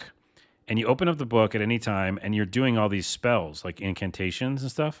book, and you open up the book at any time, and you're doing all these spells, like incantations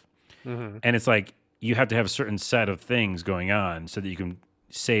and stuff. Mm-hmm. And it's like you have to have a certain set of things going on so that you can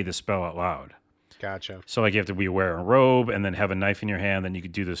say the spell out loud. Gotcha. So, like, you have to wear a robe and then have a knife in your hand, then you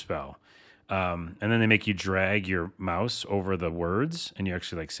could do the spell. And then they make you drag your mouse over the words, and you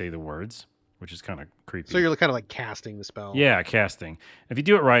actually, like, say the words, which is kind of creepy. So you're kind of like casting the spell. Yeah, casting. If you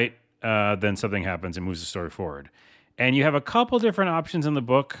do it right, then something happens and moves the story forward. And you have a couple different options in the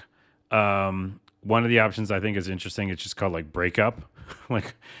book. One of the options I think is interesting. It's just called, like, breakup,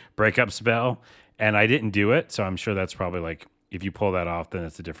 like breakup spell. And I didn't do it, so I'm sure that's probably, like, if you pull that off, then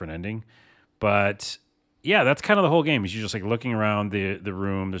it's a different ending. But yeah, that's kind of the whole game. Is you're just, like, looking around the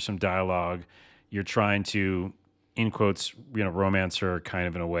room. There's some dialogue. You're trying to, in quotes, romance her kind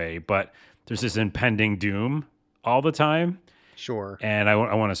of in a way. But there's this impending doom all the time. Sure. And I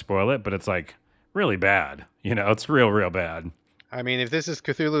want to spoil it, but it's, like, really bad. It's real bad. I mean, if this is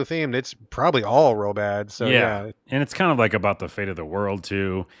Cthulhu themed, it's probably all real bad. So yeah. And it's kind of like about the fate of the world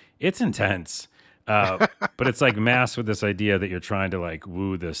too. It's intense. But it's, like, masked with this idea that you're trying to, like,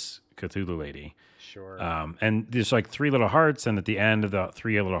 woo this Cthulhu lady. Sure. And there's, like, 3 little hearts, and at the end of the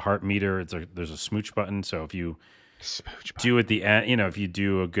 3 little heart meter, there's a smooch button. So if you do at the end, if you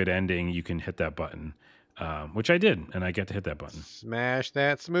do a good ending, you can hit that button, which I did, and I get to hit that button. Smash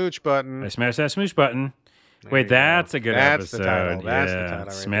that smooch button. I smashed that smooch button. Wait, that's a good episode. The title. That's the title.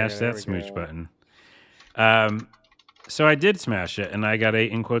 Right Smash there. that smooch button. So I did smash it, and I got a,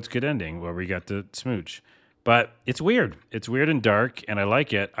 in quotes, good ending where we got to smooch. But it's weird. It's weird and dark, and I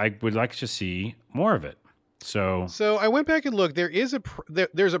like it. I would like to see more of it. So I went back and looked. There is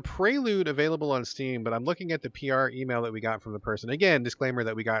there's a prelude available on Steam, but I'm looking at the PR email that we got from the person. Again, disclaimer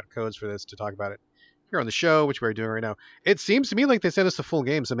that we got codes for this to talk about it here on the show, which we're doing right now. It seems to me like they sent us the full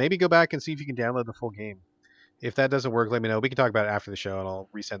game, so maybe go back and see if you can download the full game. If that doesn't work, let me know. We can talk about it after the show, and I'll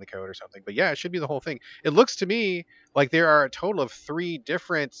resend the code or something. But yeah, it should be the whole thing. It looks to me like there are a total of 3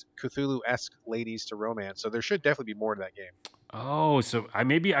 different Cthulhu-esque ladies to romance, so there should definitely be more to that game. Oh, so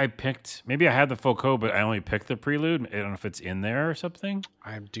maybe I had the full code, but I only picked the prelude. I don't know if it's in there or something.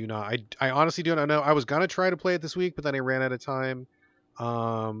 I honestly do not know. I was gonna try to play it this week, but then I ran out of time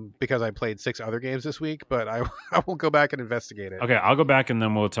because I played 6 other games this week. But I will go back and investigate it. Okay, I'll go back and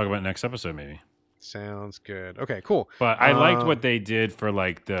then we'll talk about it next episode maybe. Sounds good. Okay, cool. But I liked what they did for,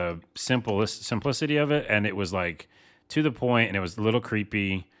 like, the simplicity of it, and it was, like, to the point, and it was a little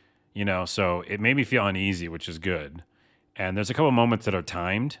creepy, so it made me feel uneasy, which is good. And there's a couple moments that are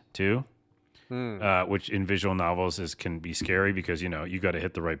timed too, which in visual novels can be scary because, you got to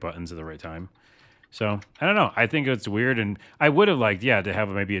hit the right buttons at the right time. So I don't know. I think it's weird, and I would have liked, to have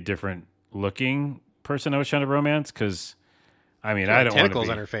maybe a different looking person I was trying to romance because, I mean, I don't want to tentacles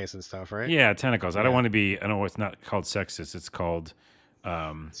on her face and stuff, right? Yeah, tentacles. I don't want to be. I know it's not called sexist. It's called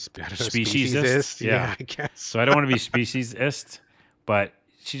speciesist. Yeah, I guess. So I don't want to be speciesist, but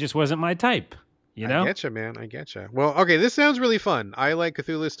she just wasn't my type. I getcha, man. I getcha. Well, okay, this sounds really fun. I like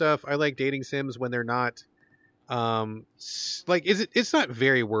Cthulhu stuff. I like dating sims when they're not, it's not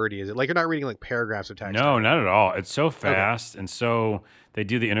very wordy, is it? Like, you're not reading, like, paragraphs of text. No, not at all. It's so fast, and so they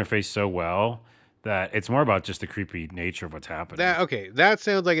do the interface so well that it's more about just the creepy nature of what's happening. That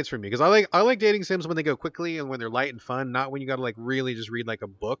sounds like it's for me because I like dating sims when they go quickly and when they're light and fun, not when you got to, like, really just read, like, a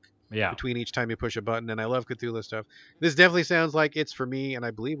book between each time you push a button. And I love Cthulhu stuff. This definitely sounds like it's for me, and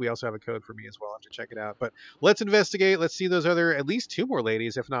I believe we also have a code for me as well. I'll have to check it out. But let's investigate. Let's see those other at least 2 more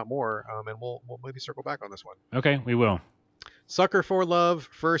ladies, if not more, and we'll maybe circle back on this one. Okay, we will. Sucker for Love,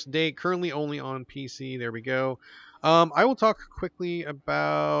 First Date, currently only on PC. There we go. I will talk quickly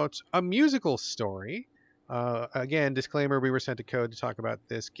about a musical story. Again, disclaimer, we were sent a code to talk about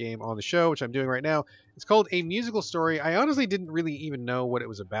this game on the show, which I'm doing right now. It's called A Musical Story. I honestly didn't really even know what it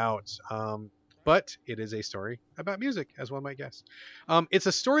was about. but it is a story about music, as one might guess. It's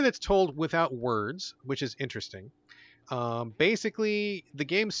a story that's told without words, which is interesting. Basically, the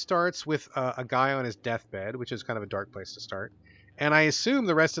game starts with a guy on his deathbed, which is kind of a dark place to start. And I assume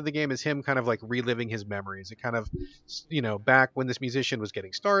the rest of the game is him kind of like reliving his memories. It kind of, back when this musician was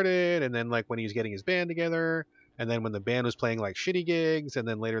getting started, and then like when he was getting his band together, and then when the band was playing like shitty gigs, and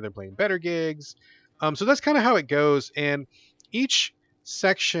then later they're playing better gigs. So that's kind of how it goes. And each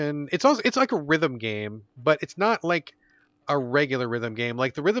section, it's like a rhythm game, but it's not like a regular rhythm game.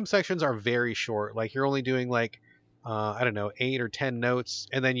 Like the rhythm sections are very short. Like you're only doing like I don't know, 8 or 10 notes,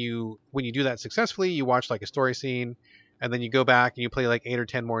 and then when you do that successfully, you watch like a story scene, and then you go back and you play like 8 or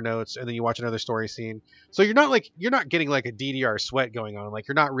 10 more notes, and then you watch another story scene. So you're not getting like a DDR sweat going on. Like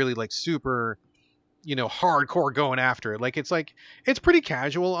you're not really like super, hardcore going after it. It's pretty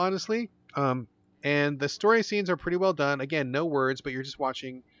casual, honestly. And the story scenes are pretty well done. Again, no words, but you're just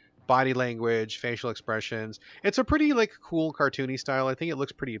watching body language, facial expressions. It's a pretty like cool cartoony style. I think it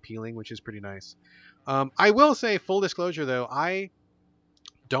looks pretty appealing, which is pretty nice. I will say, full disclosure though, I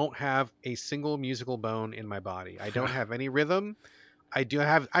don't have a single musical bone in my body. I don't have any rhythm. I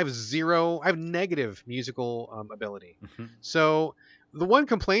have negative musical ability. Mm-hmm. So the one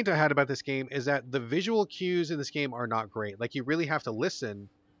complaint I had about this game is that the visual cues in this game are not great. Like you really have to listen.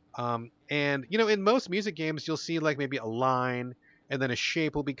 And in most music games, you'll see like maybe a line, and then a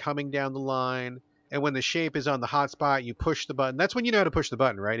shape will be coming down the line. And when the shape is on the hot spot, you push the button. That's when you know how to push the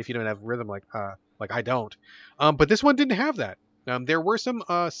button, right? If you don't have rhythm, like I don't. But this one didn't have that. There were some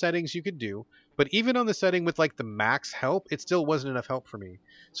settings you could do, but even on the setting with like the max help, it still wasn't enough help for me.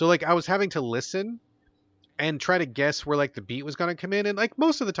 So like I was having to listen and try to guess where like the beat was going to come in, and like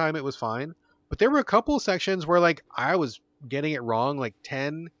most of the time it was fine. But there were a couple sections where like I was getting it wrong like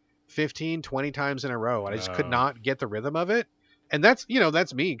 10, 15, 20 times in a row, and I just could not get the rhythm of it. And that's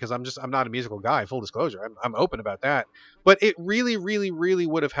me, because I'm not a musical guy, full disclosure. I'm open about that. But it really, really, really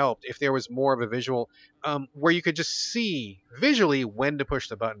would have helped if there was more of a visual, where you could just see visually when to push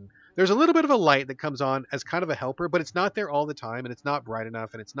the button. There's a little bit of a light that comes on as kind of a helper, but it's not there all the time, and it's not bright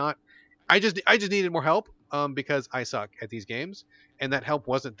enough, and it's not. I just needed more help, because I suck at these games, and that help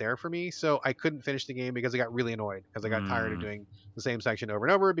wasn't there for me. So I couldn't finish the game because I got really annoyed, because I got tired of doing the same section over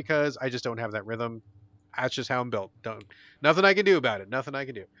and over, because I just don't have that rhythm. That's just how I'm built. Nothing I can do about it. Nothing I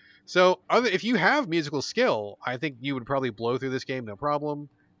can do. So if you have musical skill, I think you would probably blow through this game no problem.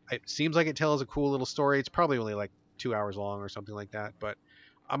 It seems like it tells a cool little story. It's probably only like 2 hours long or something like that. But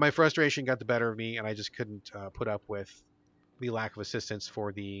my frustration got the better of me, and I just couldn't put up with the lack of assistance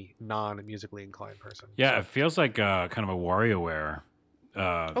for the non-musically inclined person. Yeah, so it feels like kind of a WarioWare.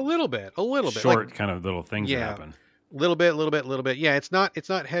 A little bit. Short like, kind of little things that happen. Little bit. Yeah, it's not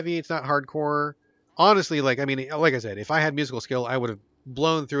heavy. It's not hardcore. Honestly, like I said, if I had musical skill, I would have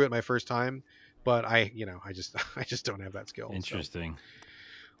blown through it my first time. But I just don't have that skill. Interesting.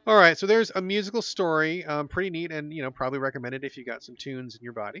 So. All right, so there's a musical story, pretty neat, and probably recommended if you got some tunes in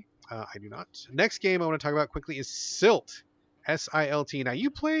your body. I do not. Next game I want to talk about quickly is Silt, Silt. Now you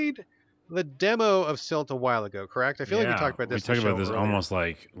played the demo of Silt a while ago, correct? I feel like we talked about this. We talked about this earlier. Almost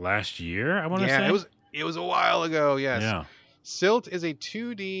like last year. I want to say. Yeah, it was a while ago. Yes. Yeah. Silt is a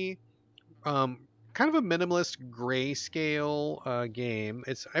 2D. Kind of a minimalist grayscale game.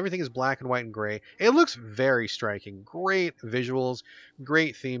 Everything is black and white and gray. It looks very striking. Great visuals,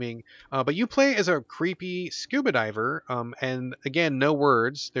 great theming. But you play as a creepy scuba diver, and again, no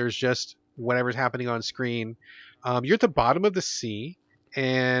words. There's just whatever's happening on screen. You're at the bottom of the sea,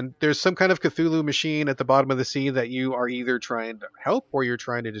 and there's some kind of Cthulhu machine at the bottom of the sea that you are either trying to help or you're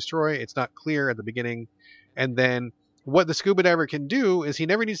trying to destroy. It's not clear at the beginning. And then what the scuba diver can do is he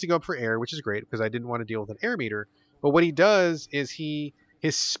never needs to go up for air, which is great because I didn't want to deal with an air meter. But what he does is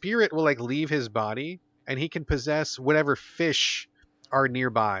his spirit will like leave his body, and he can possess whatever fish are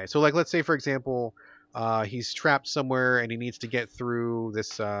nearby. So like, let's say for example, he's trapped somewhere and he needs to get through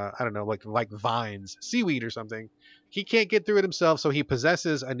this, I don't know, like vines, seaweed or something. He can't get through it himself, so he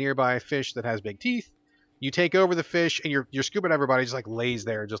possesses a nearby fish that has big teeth. You take over the fish, and your scuba diver body just like lays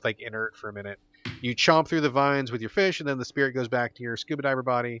there, just like inert for a minute. You chomp through the vines with your fish, and then the spirit goes back to your scuba diver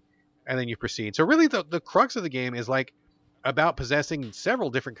body, and then you proceed. So really, the crux of the game is like about possessing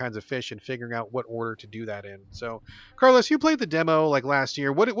several different kinds of fish and figuring out what order to do that in. So, Carlos, you played the demo like last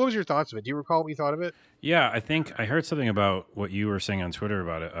year. What was your thoughts of it? Do you recall what you thought of it? Yeah, I think I heard something about what you were saying on Twitter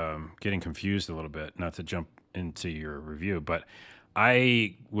about it, getting confused a little bit. Not to jump into your review, but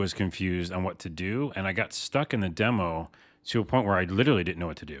I was confused on what to do, and I got stuck in the demo to a point where I literally didn't know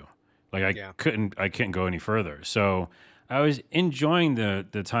what to do. Like I couldn't go any further. So I was enjoying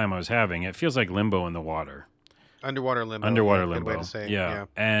the time I was having. It feels like limbo in the water. Underwater limbo. Underwater Good limbo. way to say. Yeah.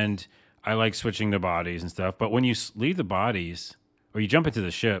 And I like switching the bodies and stuff. But when you leave the bodies or you jump into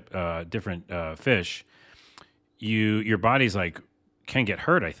the ship, different fish, your body's like can get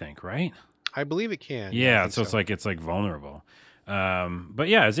hurt. I think, right? I believe it can. Yeah, I think so so. it's like vulnerable. But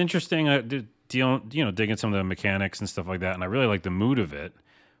yeah, it's interesting. Digging some of the mechanics and stuff like that, and I really like the mood of it.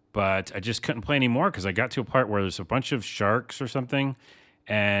 But I just couldn't play anymore because I got to a part where there's a bunch of sharks or something,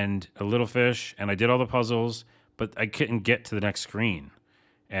 and a little fish, and I did all the puzzles, but I couldn't get to the next screen,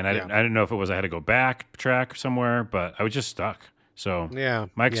 and I didn't know if it was I had to go backtrack somewhere, but I was just stuck. So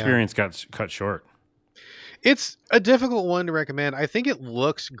my experience got cut short. It's a difficult one to recommend. I think it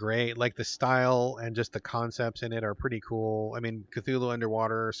looks great. Like the style and just the concepts in it are pretty cool. I mean, Cthulhu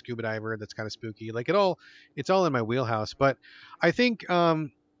underwater, scuba diver, that's kind of spooky. Like it's all in my wheelhouse. But I think,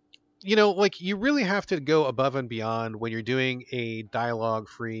 like you really have to go above and beyond when you're doing a dialogue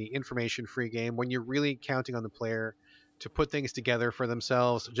free, information free game, when you're really counting on the player to put things together for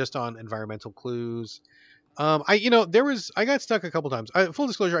themselves just on environmental clues. I got stuck a couple times. Full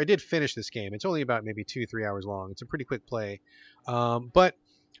disclosure, I did finish this game. It's only about maybe 2-3 hours long. It's a pretty quick play. But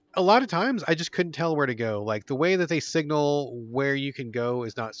a lot of times I just couldn't tell where to go. Like the way that they signal where you can go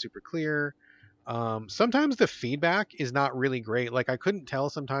is not super clear. Sometimes the feedback is not really great. Like I couldn't tell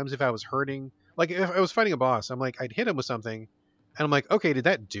sometimes if I was hurting. Like if I was fighting a boss, I'm like, I'd hit him with something. And I'm like, okay, did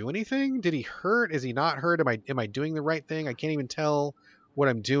that do anything? Did he hurt? Is he not hurt? Am I doing the right thing? I can't even tell what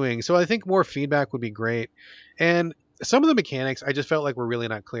I'm doing. So I think more feedback would be great. And some of the mechanics I just felt like were really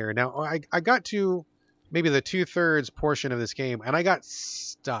not clear. Now I got to maybe the 2/3 portion of this game and I got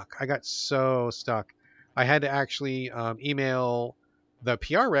stuck. I got so stuck. I had to actually email the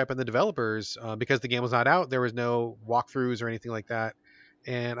PR rep and the developers because the game was not out. There was no walkthroughs or anything like that.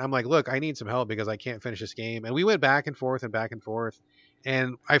 And I'm like, look, I need some help because I can't finish this game. And we went back and forth and back and forth.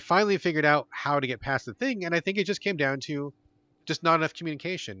 And I finally figured out how to get past the thing. And I think it just came down to just not enough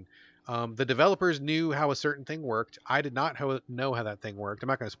communication. The developers knew how a certain thing worked. I did not know how that thing worked. I'm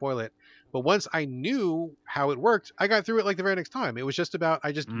not going to spoil it. But once I knew how it worked, I got through it like the very next time. It was just about,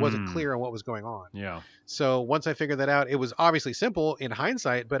 I just wasn't clear on what was going on. Yeah. So once I figured that out, it was obviously simple in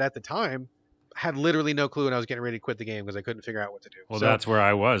hindsight, but at the time, had literally no clue and I was getting ready to quit the game because I couldn't figure out what to do. Well, that's where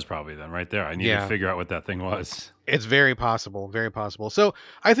I was probably then, right there. I needed to figure out what that thing was. It's very possible, very possible. So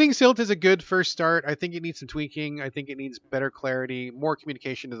I think Silt is a good first start. I think it needs some tweaking. I think it needs better clarity, more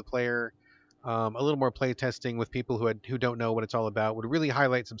communication to the player, a little more play testing with people who don't know what it's all about. Would really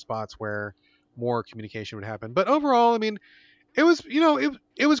highlight some spots where more communication would happen. But overall, I mean, it was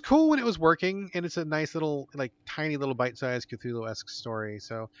it was cool when it was working, and it's a nice little like tiny little bite-sized Cthulhu-esque story.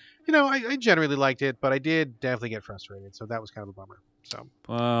 So I generally liked it, but I did definitely get frustrated. So that was kind of a bummer. So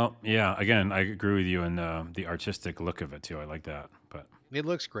well, yeah. Again, I agree with you in the artistic look of it too. I like that, but it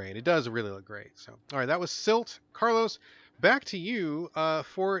looks great. It does really look great. So all right, that was Silt. Carlos, back to you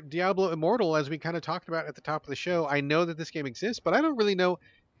for Diablo Immortal, as we kind of talked about at the top of the show. I know that this game exists, but I don't really know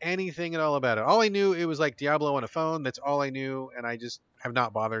anything at all about it. All I knew, it was like Diablo on a phone. That's all I knew, and I just have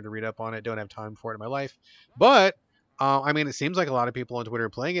not bothered to read up on it. Don't have time for it in my life. But I mean, it seems like a lot of people on Twitter are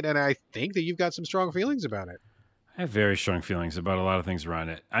playing it, and I think that you've got some strong feelings about it. I have very strong feelings about a lot of things around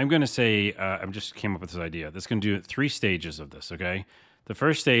it. I'm going to say I just came up with this idea. This can do 3 stages of this. Okay, the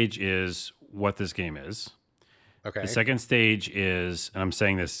first stage is what this game is. Okay. The second stage is, and I'm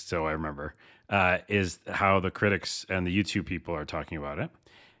saying this so I remember, is how the critics and the YouTube people are talking about it.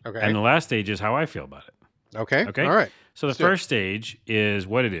 Okay. And the last stage is how I feel about it. Okay. Okay. All right. So the first stage is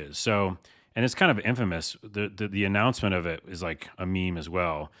what it is. So, and it's kind of infamous. The announcement of it is like a meme as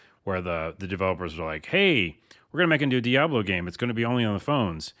well, where the developers are like, "Hey, we're gonna make a new Diablo game. It's gonna be only on the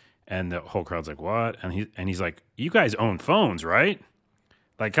phones." And the whole crowd's like, "What?" And he's like, "You guys own phones, right?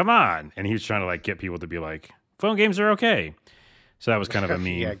 Like, come on!" And he was trying to like get people to be like, "Phone games are okay." So that was kind of a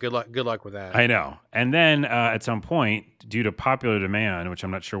meme. Yeah, good luck with that. I know. And then at some point, due to popular demand, which I'm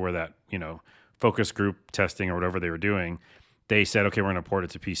not sure where that, focus group testing or whatever they were doing, they said, okay, we're going to port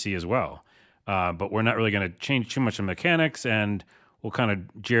it to PC as well. But we're not really going to change too much of mechanics, and we'll kind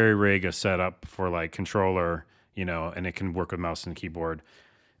of jerry-rig a setup for like controller, and it can work with mouse and keyboard.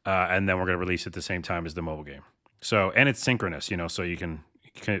 And then we're going to release it at the same time as the mobile game. So, and it's synchronous, so you can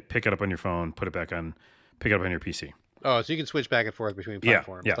pick it up on your phone, pick it up on your PC. Oh, so you can switch back and forth between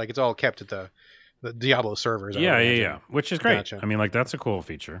platforms. Yeah. Like it's all kept at the Diablo servers. Yeah. Which is great. Gotcha. I mean, like that's a cool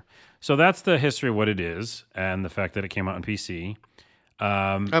feature. So that's the history of what it is and the fact that it came out on PC.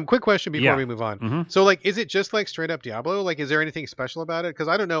 Quick question before we move on. Mm-hmm. So like, is it just like straight up Diablo? Like, is there anything special about it? Because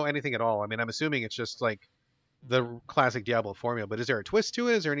I don't know anything at all. I mean, I'm assuming it's just like the classic Diablo formula, but is there a twist to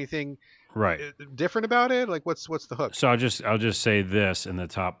it? Is there anything different about it? Like what's the hook? So I'll just say this in the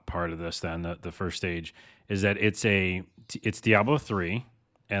top part of this then, the first stage is that it's Diablo 3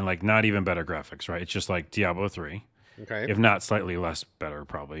 and like not even better graphics, right? It's just like Diablo 3, Okay. if not slightly less better,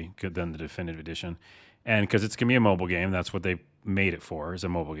 probably good than the definitive edition. And because it's gonna be a mobile game, that's what they made it for, is a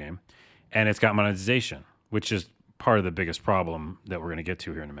mobile game, and it's got monetization, which is part of the biggest problem that we're gonna get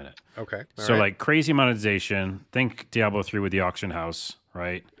to here in a minute. Okay. All So right. like crazy monetization. Think Diablo 3 with the auction house,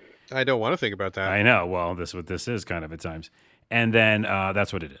 right? I don't want to think about that. I know. Well, this is what this is kind of at times. And then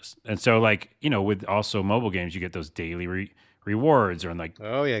that's what it is. And so, like, with also mobile games, you get those daily rewards or like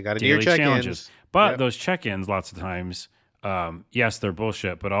Oh yeah, got to do your daily check-ins. challenges. But Yep. those check-ins, lots of times, yes, they're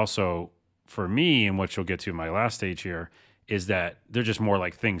bullshit. But also for me, and what you'll get to in my last stage here, is that they're just more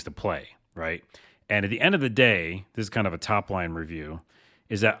like things to play, right? And at the end of the day, this is kind of a top line review,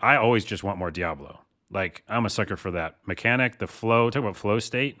 is that I always just want more Diablo. Like, I'm a sucker for that mechanic, the flow. Talk about flow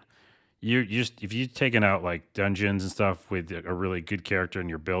state. You just, if you've taken out like dungeons and stuff with a really good character and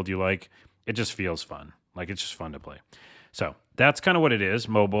your build you like, it just feels fun. Like, it's just fun to play. So that's kind of what it is.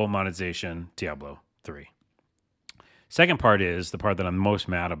 Mobile monetization, Diablo 3. Second part is the part that I'm most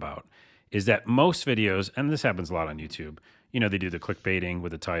mad about, is that most videos, and this happens a lot on YouTube, they do the clickbaiting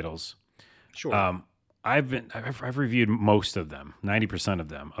with the titles. Sure. I've reviewed most of them, 90% of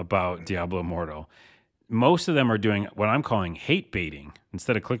them, about Diablo Immortal. Most of them are doing what I'm calling hate baiting.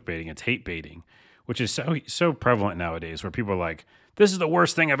 Instead of clickbaiting, it's hate baiting, which is so prevalent nowadays, where people are like, "This is the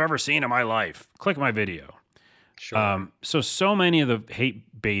worst thing I've ever seen in my life. Click my video." Sure. So many of the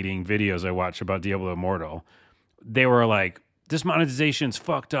hate baiting videos I watch about Diablo Immortal, they were like, "This monetization's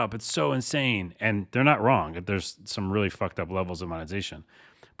fucked up. It's so insane," and they're not wrong. There's some really fucked up levels of monetization.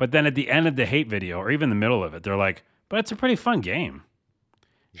 But then at the end of the hate video, or even the middle of it, they're like, "But it's a pretty fun game.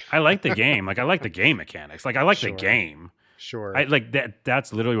 I like the game. Like, I like the game mechanics. Like, I like the Sure. game." Sure. I like that.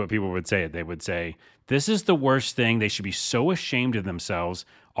 That's literally what people would say. They would say, "This is the worst thing. They should be so ashamed of themselves.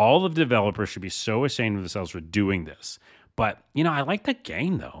 All of the developers should be so ashamed of themselves for doing this." But I like the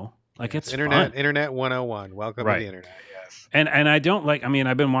game though. Like, Yes, it's internet fun. internet 101. Welcome to Right. the internet. Yes. And I don't like. I mean,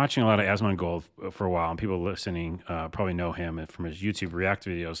 I've been watching a lot of Asmongold for a while, and people listening probably know him from his YouTube React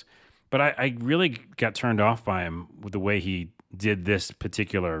videos. But I really got turned off by him with the way he did this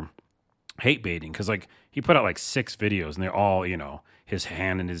particular hate baiting, because like he put out like 6 videos, and they're all his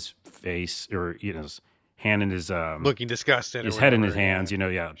hand in his face, or his hand in his Looking disgusted. his or head in whatever, his hands. Yeah.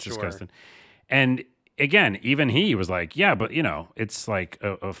 Yeah, it's Sure. disgusting. And again, even he was like, "Yeah, but it's like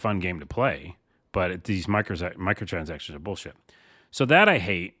a fun game to play, but these microtransactions are bullshit." So that I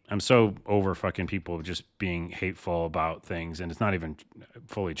hate. I'm so over fucking people just being hateful about things, and it's not even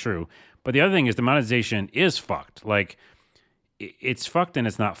fully true. But the other thing is the monetization is fucked. Like, it's fucked and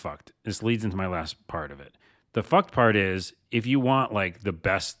it's not fucked. This leads into my last part of it. The fucked part is, if you want like the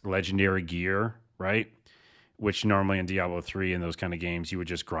best legendary gear, right? Which normally in Diablo 3 and those kind of games you would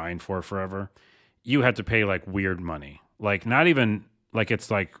just grind for forever. You have to pay like weird money. Like, not even like,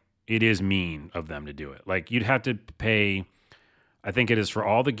 it's like, it is mean of them to do it. Like, you'd have to pay, I think it is for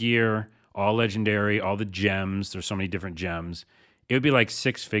all the gear, all legendary, all the gems. There's so many different gems. It would be like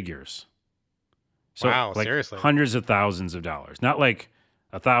 6 figures. So Wow, like seriously? hundreds of thousands of dollars. Not like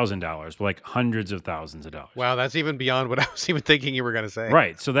 $1,000, but like hundreds of thousands of dollars. Wow, that's even beyond what I was even thinking you were going to say.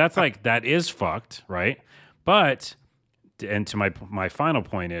 Right. So that's like, that is fucked, right? But, and to my final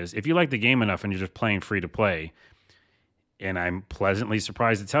point is, if you like the game enough and you're just playing free to play, and I'm pleasantly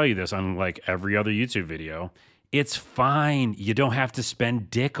surprised to tell you this, unlike every other YouTube video, it's fine. You don't have to spend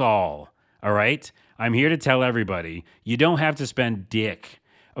dick all right? I'm here to tell everybody, you don't have to spend dick.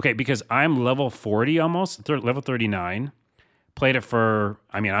 Okay, because I'm level 40 almost, level 39. Played it for,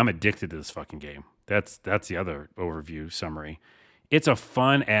 I'm addicted to this fucking game. That's the other overview summary. It's a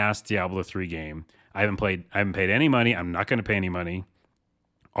fun ass Diablo 3 game. I haven't paid any money. I'm not going to pay any money.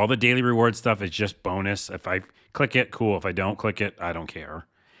 All the daily reward stuff is just bonus. If I click it, cool. If I don't click it, I don't care.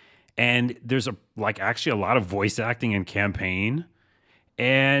 And there's actually a lot of voice acting and campaign,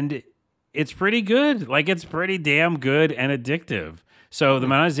 and it's pretty good. Like, it's pretty damn good and addictive. So the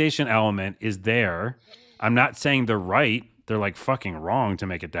monetization element is there. I'm not saying they're right. They're like fucking wrong to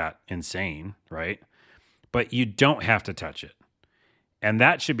make it that insane, right? But you don't have to touch it. And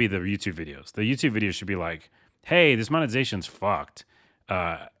that should be the YouTube videos. The YouTube videos should be like, "Hey, this monetization's fucked,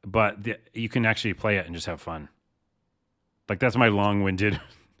 but you can actually play it and just have fun." Like, that's my long-winded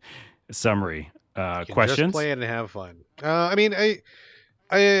summary. Questions? Just play it and have fun.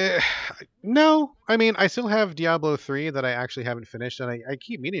 No. I still have Diablo 3 that I actually haven't finished, and I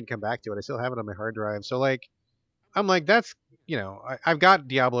keep meaning to come back to it. I still have it on my hard drive. So, like, I'm like, that's, I've got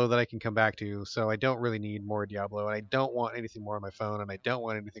Diablo that I can come back to, so I don't really need more Diablo, and I don't want anything more on my phone, and I don't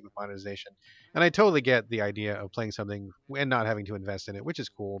want anything with monetization. And I totally get the idea of playing something and not having to invest in it, which is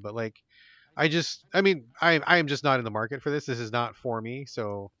cool, but, like, I mean, I am just not in the market for this. This is not for me.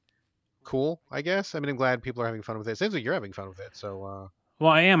 So cool, I guess. I mean, I'm glad people are having fun with it. It seems like you're having fun with it. So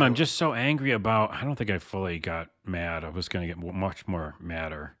Well, I am. I I'm don't. just so angry about. I don't think I fully got mad. I was going to get much more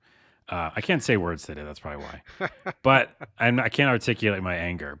madder. I can't say words today. That's probably why. But I can't articulate my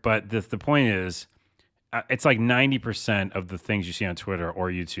anger. But the point is, it's like 90% of the things you see on Twitter or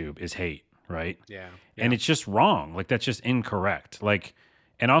YouTube is hate, right? Yeah. And Yeah. it's just wrong. Like that's just incorrect. Like,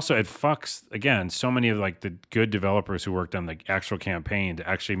 and also it fucks again so many of like the good developers who worked on the actual campaign to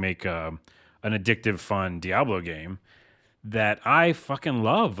actually make an addictive, fun Diablo game that I fucking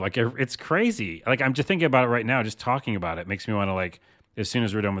love. Like it's crazy. Like I'm just thinking about it right now. Just talking about it makes me want to like as soon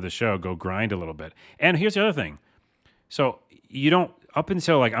as we're done with the show, go grind a little bit. And here's the other thing. So you don't up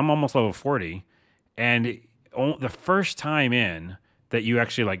until like I'm almost level 40, and the first time in that you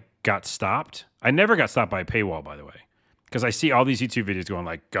actually like got stopped. I never got stopped by a paywall, by the way, because I see all these YouTube videos going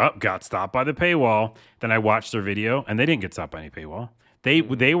like got stopped by the paywall. Then I watched their video, and they didn't get stopped by any paywall. They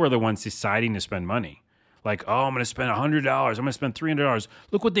were the ones deciding to spend money. Like, oh, I'm going to spend $100. I'm going to spend $300.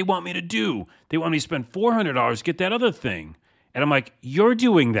 Look what they want me to do. They want me to spend $400 to get that other thing. And I'm like, you're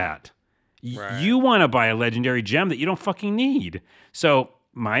doing that. Right. You want to buy a legendary gem that you don't fucking need. So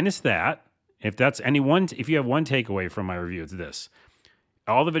minus that, if you have one takeaway from my review, it's this.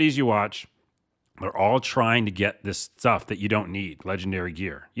 All the videos you watch, they're all trying to get this stuff that you don't need, legendary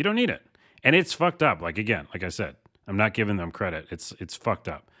gear. You don't need it. And it's fucked up. Like, again, like I said, I'm not giving them credit. It's fucked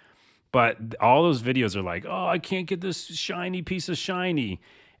up. But all those videos are like, oh, I can't get this shiny piece of shiny.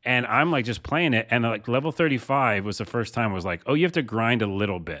 And I'm like just playing it. And like level 35 was the first time I was like, oh, you have to grind a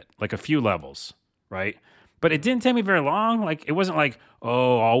little bit, like a few levels, right? But it didn't take me very long. Like it wasn't like,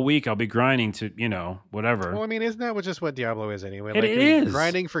 oh, all week I'll be grinding to, whatever. Well, I mean, isn't that just what Diablo is anyway? It Like, is.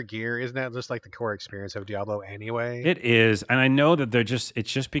 grinding for gear. Isn't that just like the core experience of Diablo anyway? It is. And I know that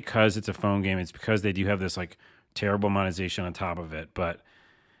it's just because it's a phone game. It's because they do have this like terrible monetization on top of it. But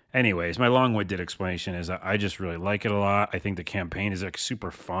anyways, my long-winded explanation is I just really like it a lot. I think the campaign is like super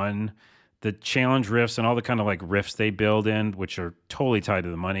fun. The challenge rifts and all the kind of like rifts they build in, which are totally tied to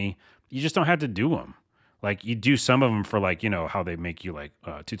the money, you just don't have to do them. Like you do some of them for like, how they make you like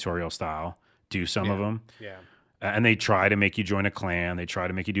tutorial style, do some of them. Yeah. And they try to make you join a clan. They try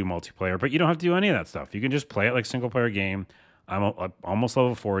to make you do multiplayer, but you don't have to do any of that stuff. You can just play it like single player game. I'm almost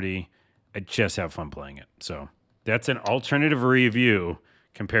level 40. I just have fun playing it. So that's an alternative review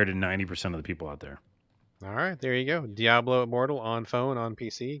compared to 90% of the people out there. All right, there you go. Diablo Immortal on phone, on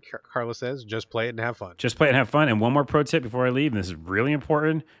PC. Carlos says, just play it and have fun. Just play it and have fun. And one more pro tip before I leave, and this is really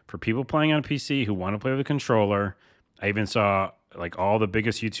important for people playing on PC who want to play with a controller. I even saw like all the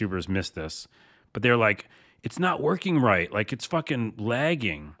biggest YouTubers miss this, but they're like, it's not working right. Like it's fucking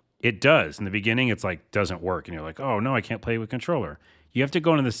lagging. It does. In the beginning, it's like, doesn't work. And you're like, oh no, I can't play with controller. You have to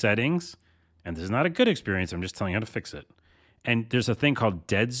go into the settings, and this is not a good experience. I'm just telling you how to fix it. And there's a thing called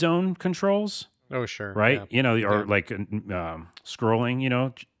dead zone controls. Oh, sure. Right? Yeah. Or like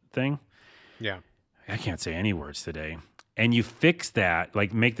scrolling, thing. Yeah. I can't say any words today. And you fix that,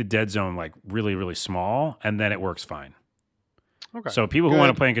 like make the dead zone like really, really small, and then it works fine. Okay. So people who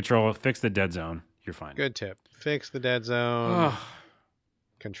want to play in control, fix the dead zone. You're fine. Good tip. Fix the dead zone.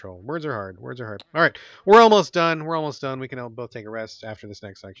 Control. Words are hard. Words are hard. All right. We're almost done. We can all both take a rest after this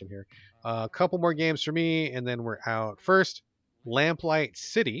next section here. A couple more games for me, and then we're out. First, Lamplight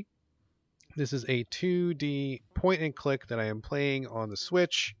City. This is a 2D point and click that I am playing on the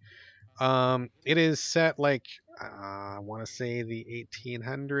Switch. It is set like I want to say the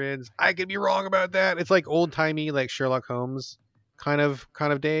 1800s. I could be wrong about that. It's like old timey, like Sherlock Holmes kind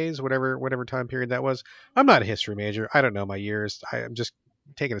of days, whatever time period that was. I'm not a history major. I don't know my years. I'm just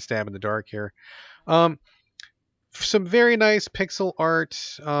taking a stab in the dark here. Some very nice pixel art.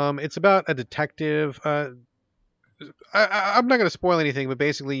 It's about a detective. I'm not going to spoil anything, but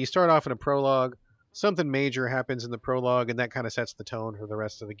basically you start off in a prologue. Something major happens in the prologue, and that kind of sets the tone for the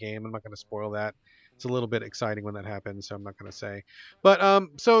rest of the game. I'm not going to spoil that. It's a little bit exciting when that happens, so I'm not going to say. But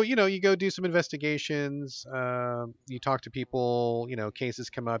so you go do some investigations. You talk to people. Cases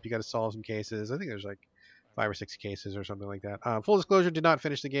come up. You got to solve some cases. I think there's like 5 or 6 cases or something like that. Full disclosure, did not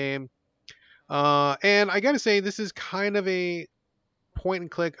finish the game. And I got to say, this is kind of a point and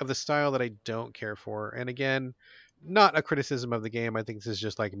click of the style that I don't care for. And again, not a criticism of the game. I think this is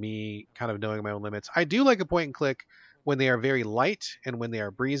just like me kind of knowing my own limits. I do like a point and click when they are very light and when they are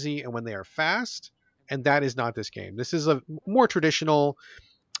breezy and when they are fast. And that is not this game. This is a more traditional,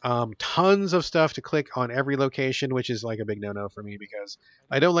 tons of stuff to click on every location, which is like a big no-no for me because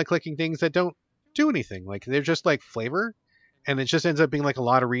I don't like clicking things that don't do anything. Like they're just like flavor. And it just ends up being like a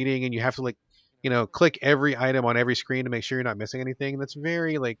lot of reading, and you have to like, click every item on every screen to make sure you're not missing anything. That's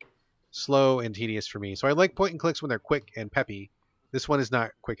very like slow and tedious for me. So I like point and clicks when they're quick and peppy. This one is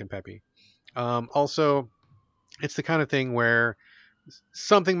not quick and peppy. Also, it's the kind of thing where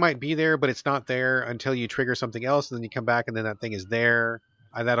something might be there, but it's not there until you trigger something else, and then you come back, and then that thing is there.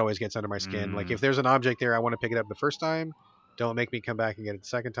 That always gets under my skin. Like, if there's an object there, I want to pick it up the first time. Don't make me come back and get it the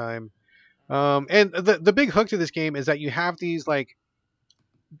second time. And the big hook to this game is that you have these like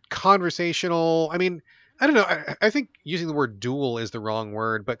conversational. I mean, I don't know. I think using the word duel is the wrong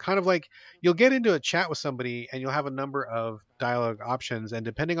word, but kind of like you'll get into a chat with somebody and you'll have a number of dialogue options, and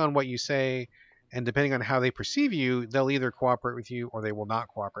depending on what you say and depending on how they perceive you, they'll either cooperate with you or they will not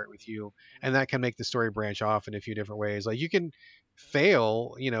cooperate with you, and that can make the story branch off in a few different ways. Like you can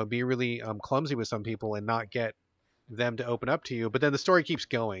fail, be really clumsy with some people and not get them to open up to you, but then the story keeps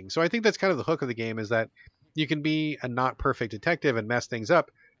going. So I think that's kind of the hook of the game, is that you can be a not perfect detective and mess things up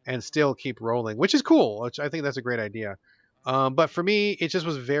and still keep rolling, which is cool. Which I think that's a great idea. But for me, it just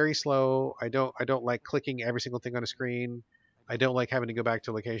was very slow. I don't like clicking every single thing on a screen. I don't like having to go back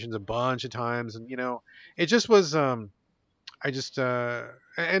to locations a bunch of times, and it just was. I just and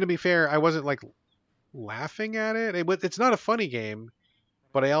to be fair, I wasn't like laughing at it. It's not a funny game,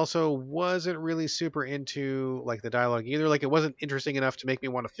 but I also wasn't really super into like the dialogue either. Like it wasn't interesting enough to make me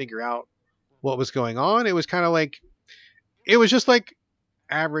want to figure out what was going on. It was kind of like, it was just like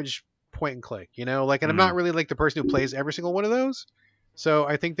average point and click, like, and I'm not really like the person who plays every single one of those. So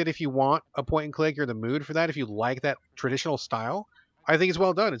I think that if you want a point and click, you're in the mood for that. If you like that traditional style, I think it's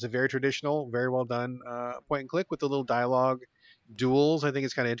well done. It's a very traditional, very well done point and click with the little dialogue duels. I think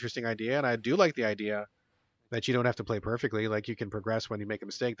it's kind of interesting idea. And I do like the idea that you don't have to play perfectly. Like you can progress when you make a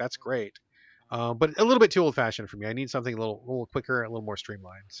mistake. That's great. But a little bit too old fashioned for me. I need something a little quicker, a little more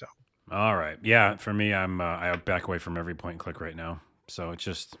streamlined. So. All right. Yeah. For me, I back away from every point and click right now. So it's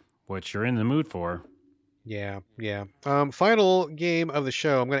just what you're in the mood for. Yeah. Final game of the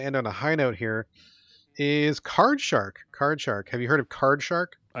show. I'm going to end on a high note here. Is Card Shark. Card Shark. Have you heard of Card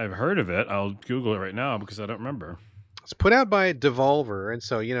Shark? I've heard of it. I'll Google it right now because I don't remember. It's put out by Devolver, and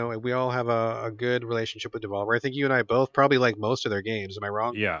so we all have a good relationship with Devolver. I think you and I both probably like most of their games. Am I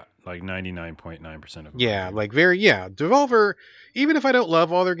wrong? Yeah, like 99.9% of them. Yeah, like Devolver. Even if I don't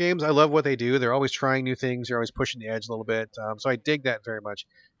love all their games, I love what they do. They're always trying new things. They're always pushing the edge a little bit. So I dig that very much.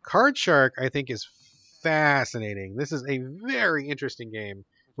 Card Shark, I think, is fascinating. This is a very interesting game,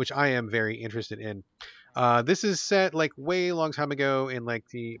 which I am very interested in. This is set like way long time ago in like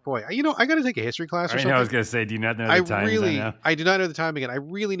I got to take a history class or something. I was going to say, do you not know the times? I do not know the time again. I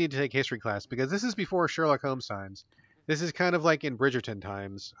really need to take history class because this is before Sherlock Holmes times. This is kind of like in Bridgerton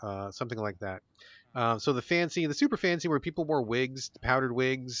times, something like that. So the super fancy where people wore wigs, powdered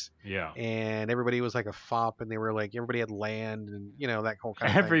wigs. Yeah. And everybody was like a fop, and they were like, everybody had land, and that whole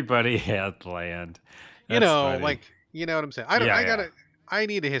kind of everybody had land. That's funny. Like, you know what I'm saying? I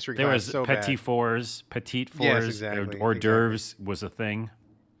need a history class. There was so petite fours, yes, exactly, hors d'oeuvres was a thing.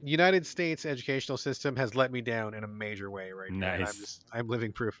 United States educational system has let me down in a major way right now. Nice. I'm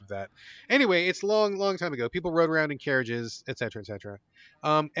living proof of that. Anyway, it's long time ago. People rode around in carriages, etc., etc.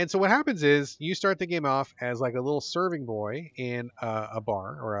 And so what happens is you start the game off as like a little serving boy in a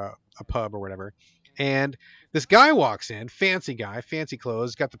bar or a pub or whatever, and this guy walks in, fancy guy, fancy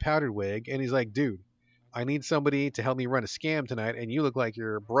clothes, got the powdered wig, and he's like, dude, I need somebody to help me run a scam tonight, and you look like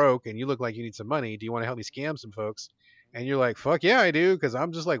you're broke, and you look like you need some money. Do you want to help me scam some folks? And you're like, fuck yeah, I do, because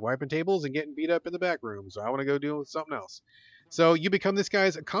I'm just like wiping tables and getting beat up in the back room, so I want to go do something else. So you become this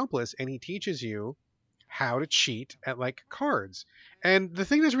guy's accomplice, and he teaches you how to cheat at like cards. And the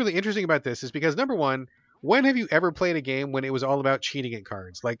thing that's really interesting about this is because, number one, when have you ever played a game when it was all about cheating at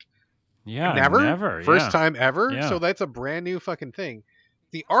cards? Like, never. First time ever. Yeah. So that's a brand new fucking thing.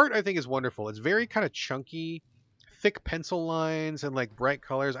 The art, I think, is wonderful. It's very kind of chunky, thick pencil lines and like bright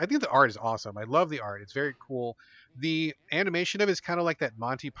colors. I think the art is awesome. I love the art. It's very cool. The animation of it is kind of like that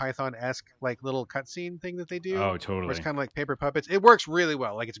Monty Python-esque like little cutscene thing that they do. Oh, totally. Where it's kind of like paper puppets. It works really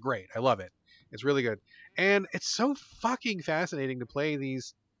well. Like, it's great. I love it. It's really good. And it's so fucking fascinating to play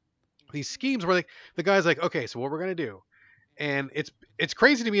these schemes where like the guy's like, okay, so what we're gonna do. And it's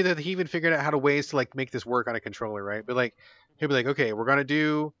crazy to me that he even figured out how to ways to like make this work on a controller, right? But like he'll be like, okay, we're gonna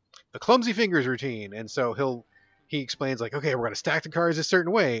do the clumsy fingers routine, and so he explains like, okay, we're gonna stack the cards a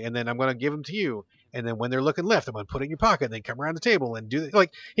certain way, and then I'm gonna give them to you, and then when they're looking left, I'm gonna put it in your pocket, and then come around the table and do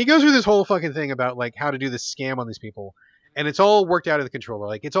like he goes through this whole fucking thing about like how to do this scam on these people, and it's all worked out of the controller.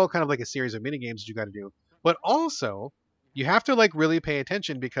 Like it's all kind of like a series of mini games that you got to do, but also you have to like really pay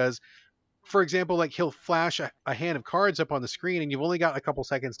attention because, for example, like he'll flash a hand of cards up on the screen and you've only got a couple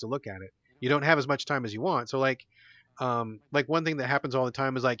seconds to look at it. You don't have as much time as you want. So like one thing that happens all the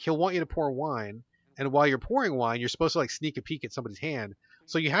time is like he'll want you to pour wine, and while you're pouring wine, you're supposed to like sneak a peek at somebody's hand.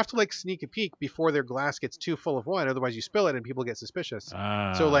 So you have to like sneak a peek before their glass gets too full of wine. Otherwise, you spill it and people get suspicious. So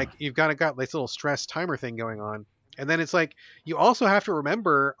Ah, like you've got this little stress timer thing going on, and then it's like you also have to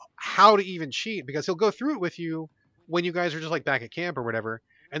remember how to even cheat because he'll go through it with you when you guys are just like back at camp or whatever.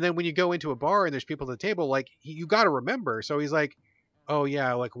 And then when you go into a bar and there's people at the table, like you got to remember. So he's like, oh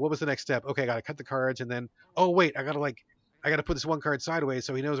yeah, like what was the next step? Okay, I got to cut the cards, and then oh wait, I got to put this one card sideways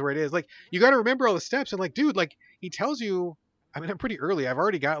so he knows where it is. Like you got to remember all the steps, and like dude, like he tells you. I mean, I'm pretty early. I've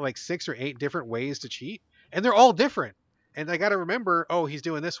already got like 6 or 8 different ways to cheat, and they're all different. And I got to remember, oh, he's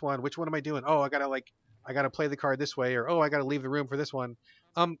doing this one. Which one am I doing? Oh, I gotta play the card this way, or oh, I gotta leave the room for this one.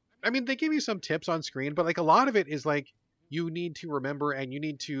 I mean, they give you some tips on screen, but like a lot of it is like you need to remember and you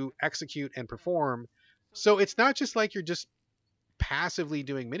need to execute and perform. So it's not just like you're just passively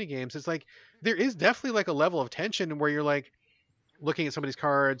doing mini games. It's like there is definitely like a level of tension where you're like looking at somebody's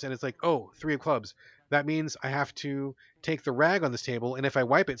cards and it's like, oh, 3 of clubs. That means I have to take the rag on this table, and if I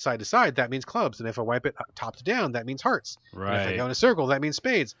wipe it side to side, that means clubs, and if I wipe it top to down, that means hearts. And if I go in a circle, that means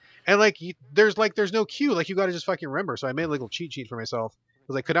spades. And like there's no cue, like you got to just fucking remember. So I made a little cheat sheet for myself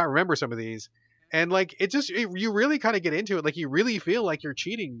because I could not remember some of these, and like you really kind of get into it, like you really feel like you're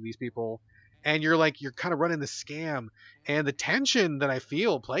cheating these people, and you're kind of running the scam, and the tension that I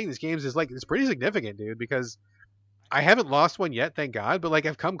feel playing these games is like it's pretty significant, dude, because I haven't lost one yet, thank God, but like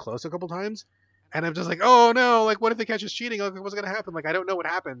I've come close a couple times. And I'm just like, oh no, like what if they catch us cheating? Like what's gonna happen? Like I don't know what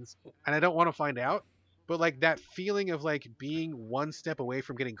happens, and I don't want to find out. But like that feeling of like being one step away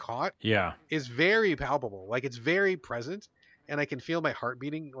from getting caught, is very palpable. Like it's very present, and I can feel my heart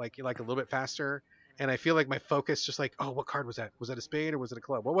beating like a little bit faster, and I feel like my focus just like, oh, what card was that? Was that a spade or was it a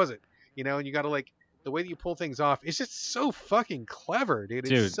club? What was it? And you got to like the way that you pull things off. It's just so fucking clever, dude.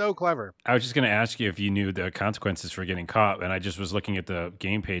 It's so clever. I was just gonna ask you if you knew the consequences for getting caught, and I just was looking at the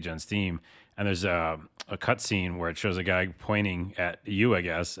game page on Steam. And there's a cutscene where it shows a guy pointing at you, I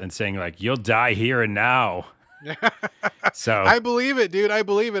guess, and saying like, "You'll die here and now." So I believe it, dude. I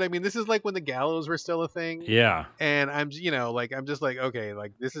believe it. I mean, this is like when the gallows were still a thing. Yeah. And I'm just like, okay,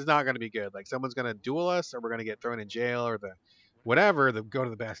 like this is not going to be good. Like someone's going to duel us, or we're going to get thrown in jail, or go to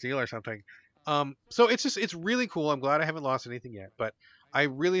the Bastille or something. So it's really cool. I'm glad I haven't lost anything yet, but I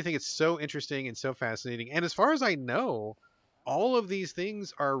really think it's so interesting and so fascinating. And as far as I know, all of these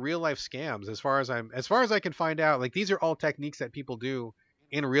things are real life scams as far as I can find out. Like these are all techniques that people do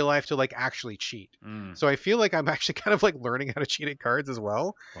in real life to like actually cheat. So I feel like I'm actually kind of like learning how to cheat at cards as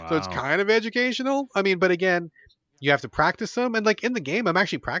well. Wow. So it's kind of educational. I mean, but again, you have to practice them, and like in the game I'm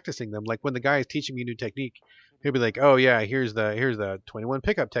actually practicing them. Like when the guy is teaching me a new technique, he'll be like, oh yeah, here's the 21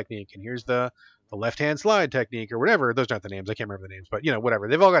 pickup technique, and here's the left hand slide technique, or whatever. Those aren't the names, I can't remember the names, but whatever,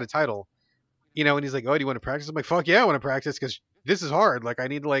 they've all got a title. And he's like, oh, do you want to practice? I'm like, fuck yeah, I want to practice because this is hard. Like, I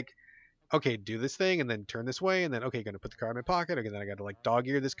need to like, okay, do this thing and then turn this way. And then, okay, going to put the card in my pocket. Okay, then I got to like dog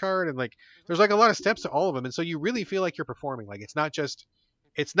ear this card. And like, there's like a lot of steps to all of them. And so you really feel like you're performing. Like, it's not just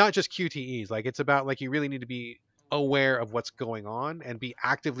QTEs. Like, it's about like, you really need to be aware of what's going on and be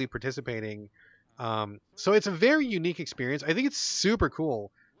actively participating. So it's a very unique experience. I think it's super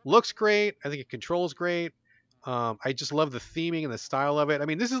cool. Looks great. I think it controls great. I just love the theming and the style of it. I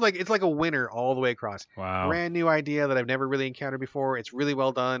mean, it's like a winner all the way across. Wow. Brand new idea that I've never really encountered before. It's really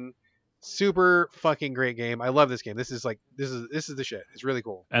well done. Super fucking great game. I love this game. This is the shit. It's really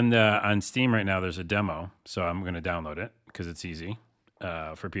cool. And on Steam right now, there's a demo, so I'm going to download it because it's easy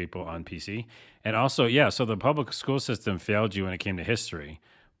for people on PC. And also, so the public school system failed you when it came to history,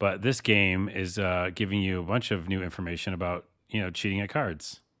 but this game is giving you a bunch of new information about cheating at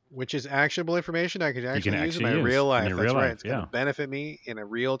cards. Which is actionable information I could actually use in my real life. That's right. It's going to benefit me in a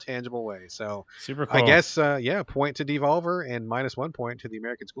real, tangible way. So super cool. I guess, point to Devolver and -1 point to the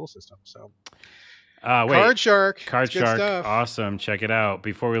American school system. So Card Shark. Awesome. Check it out.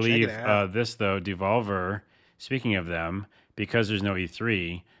 Before we leave this, though, Devolver, speaking of them, because there's no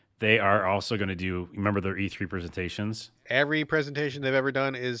E3, they are also going to do, remember their E3 presentations? Every presentation they've ever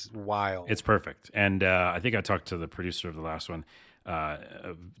done is wild. It's perfect. And I think I talked to the producer of the last one.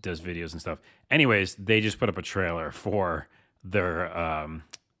 Does videos and stuff. Anyways, they just put up a trailer for their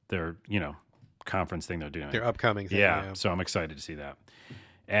conference thing they're doing. Their upcoming thing. Yeah, so I'm excited to see that.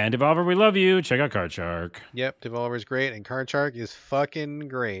 And Devolver, we love you. Check out Card Shark. Yep, Devolver is great, and Card Shark is fucking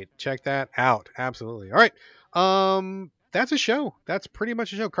great. Check that out. Absolutely. All right. That's a show. That's pretty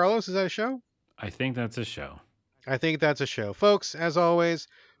much a show. Carlos, is that a show? I think that's a show. Folks, as always,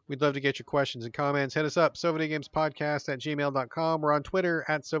 we'd love to get your questions and comments. Hit us up, sovideogamespodcast@gmail.com. We're on Twitter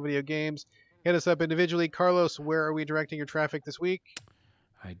 @sovideogames. Hit us up individually. Carlos, where are we directing your traffic this week?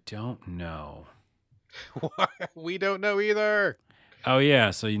 I don't know. We don't know either. Oh,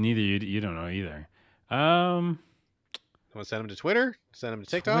 yeah. So you don't know either. Want to send them to Twitter? Send them to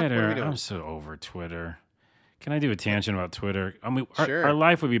TikTok? Twitter. What are we doing? I'm so over Twitter. Can I do a tangent about Twitter? I mean, Sure. our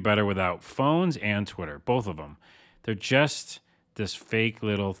life would be better without phones and Twitter, both of them. They're just this fake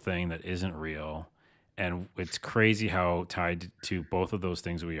little thing that isn't real. And it's crazy how tied to both of those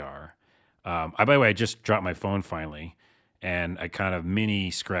things we are. By the way, I just dropped my phone finally, and I kind of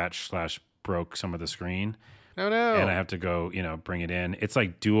mini scratch / broke some of the screen. Oh, no. And I have to go, bring it in. It's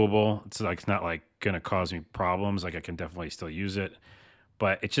like doable. It's not like going to cause me problems. Like I can definitely still use it.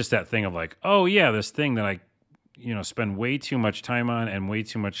 But it's just that thing of like, oh, yeah, this thing that I spend way too much time on and way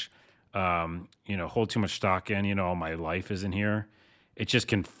too much, hold too much stock in, all my life is in here. It just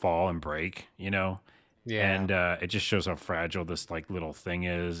can fall and break, Yeah. And it just shows how fragile this like little thing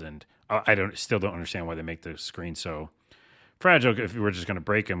is. And I still don't understand why they make the screen so fragile if we were just going to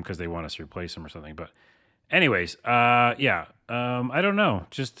break them because they want us to replace them or something. But anyways, I don't know.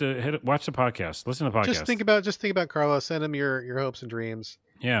 Just watch the podcast, listen to the podcast. Just think about Carlos. Send him your hopes and dreams.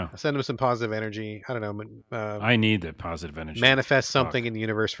 Yeah. Send him some positive energy. I don't know. I need the positive energy. Manifest something in the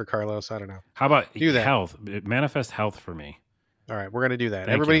universe for Carlos. I don't know. How about do that? Health? Manifest health for me. All right, we're going to do that.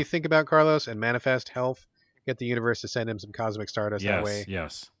 Thank Everybody you. Think about Carlos and manifest health. Get the universe to send him some cosmic stardust that way.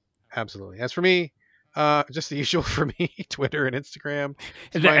 Yes. Absolutely. As for me, just the usual for me, Twitter and Instagram.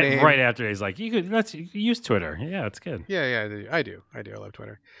 Right after he's like, let's use Twitter. Yeah, it's good. Yeah, I do. I love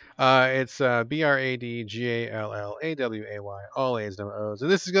Twitter. It's BRADGALLAWAY, all A's, no O's.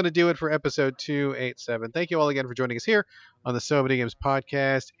 And this is going to do it for episode 287. Thank you all again for joining us here on the So Videogames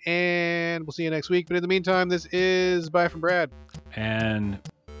podcast, and we'll see you next week. But in the meantime, this is bye from Brad. And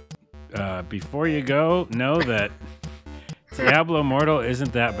before you go, know that Diablo Immortal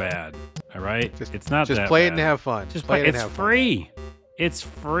isn't that bad. All right, it's not that bad. Just play it and have fun. Just play it. It's free. It's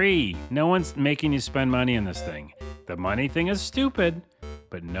free. No one's making you spend money on this thing. The money thing is stupid,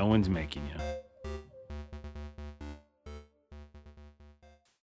 but no one's making you.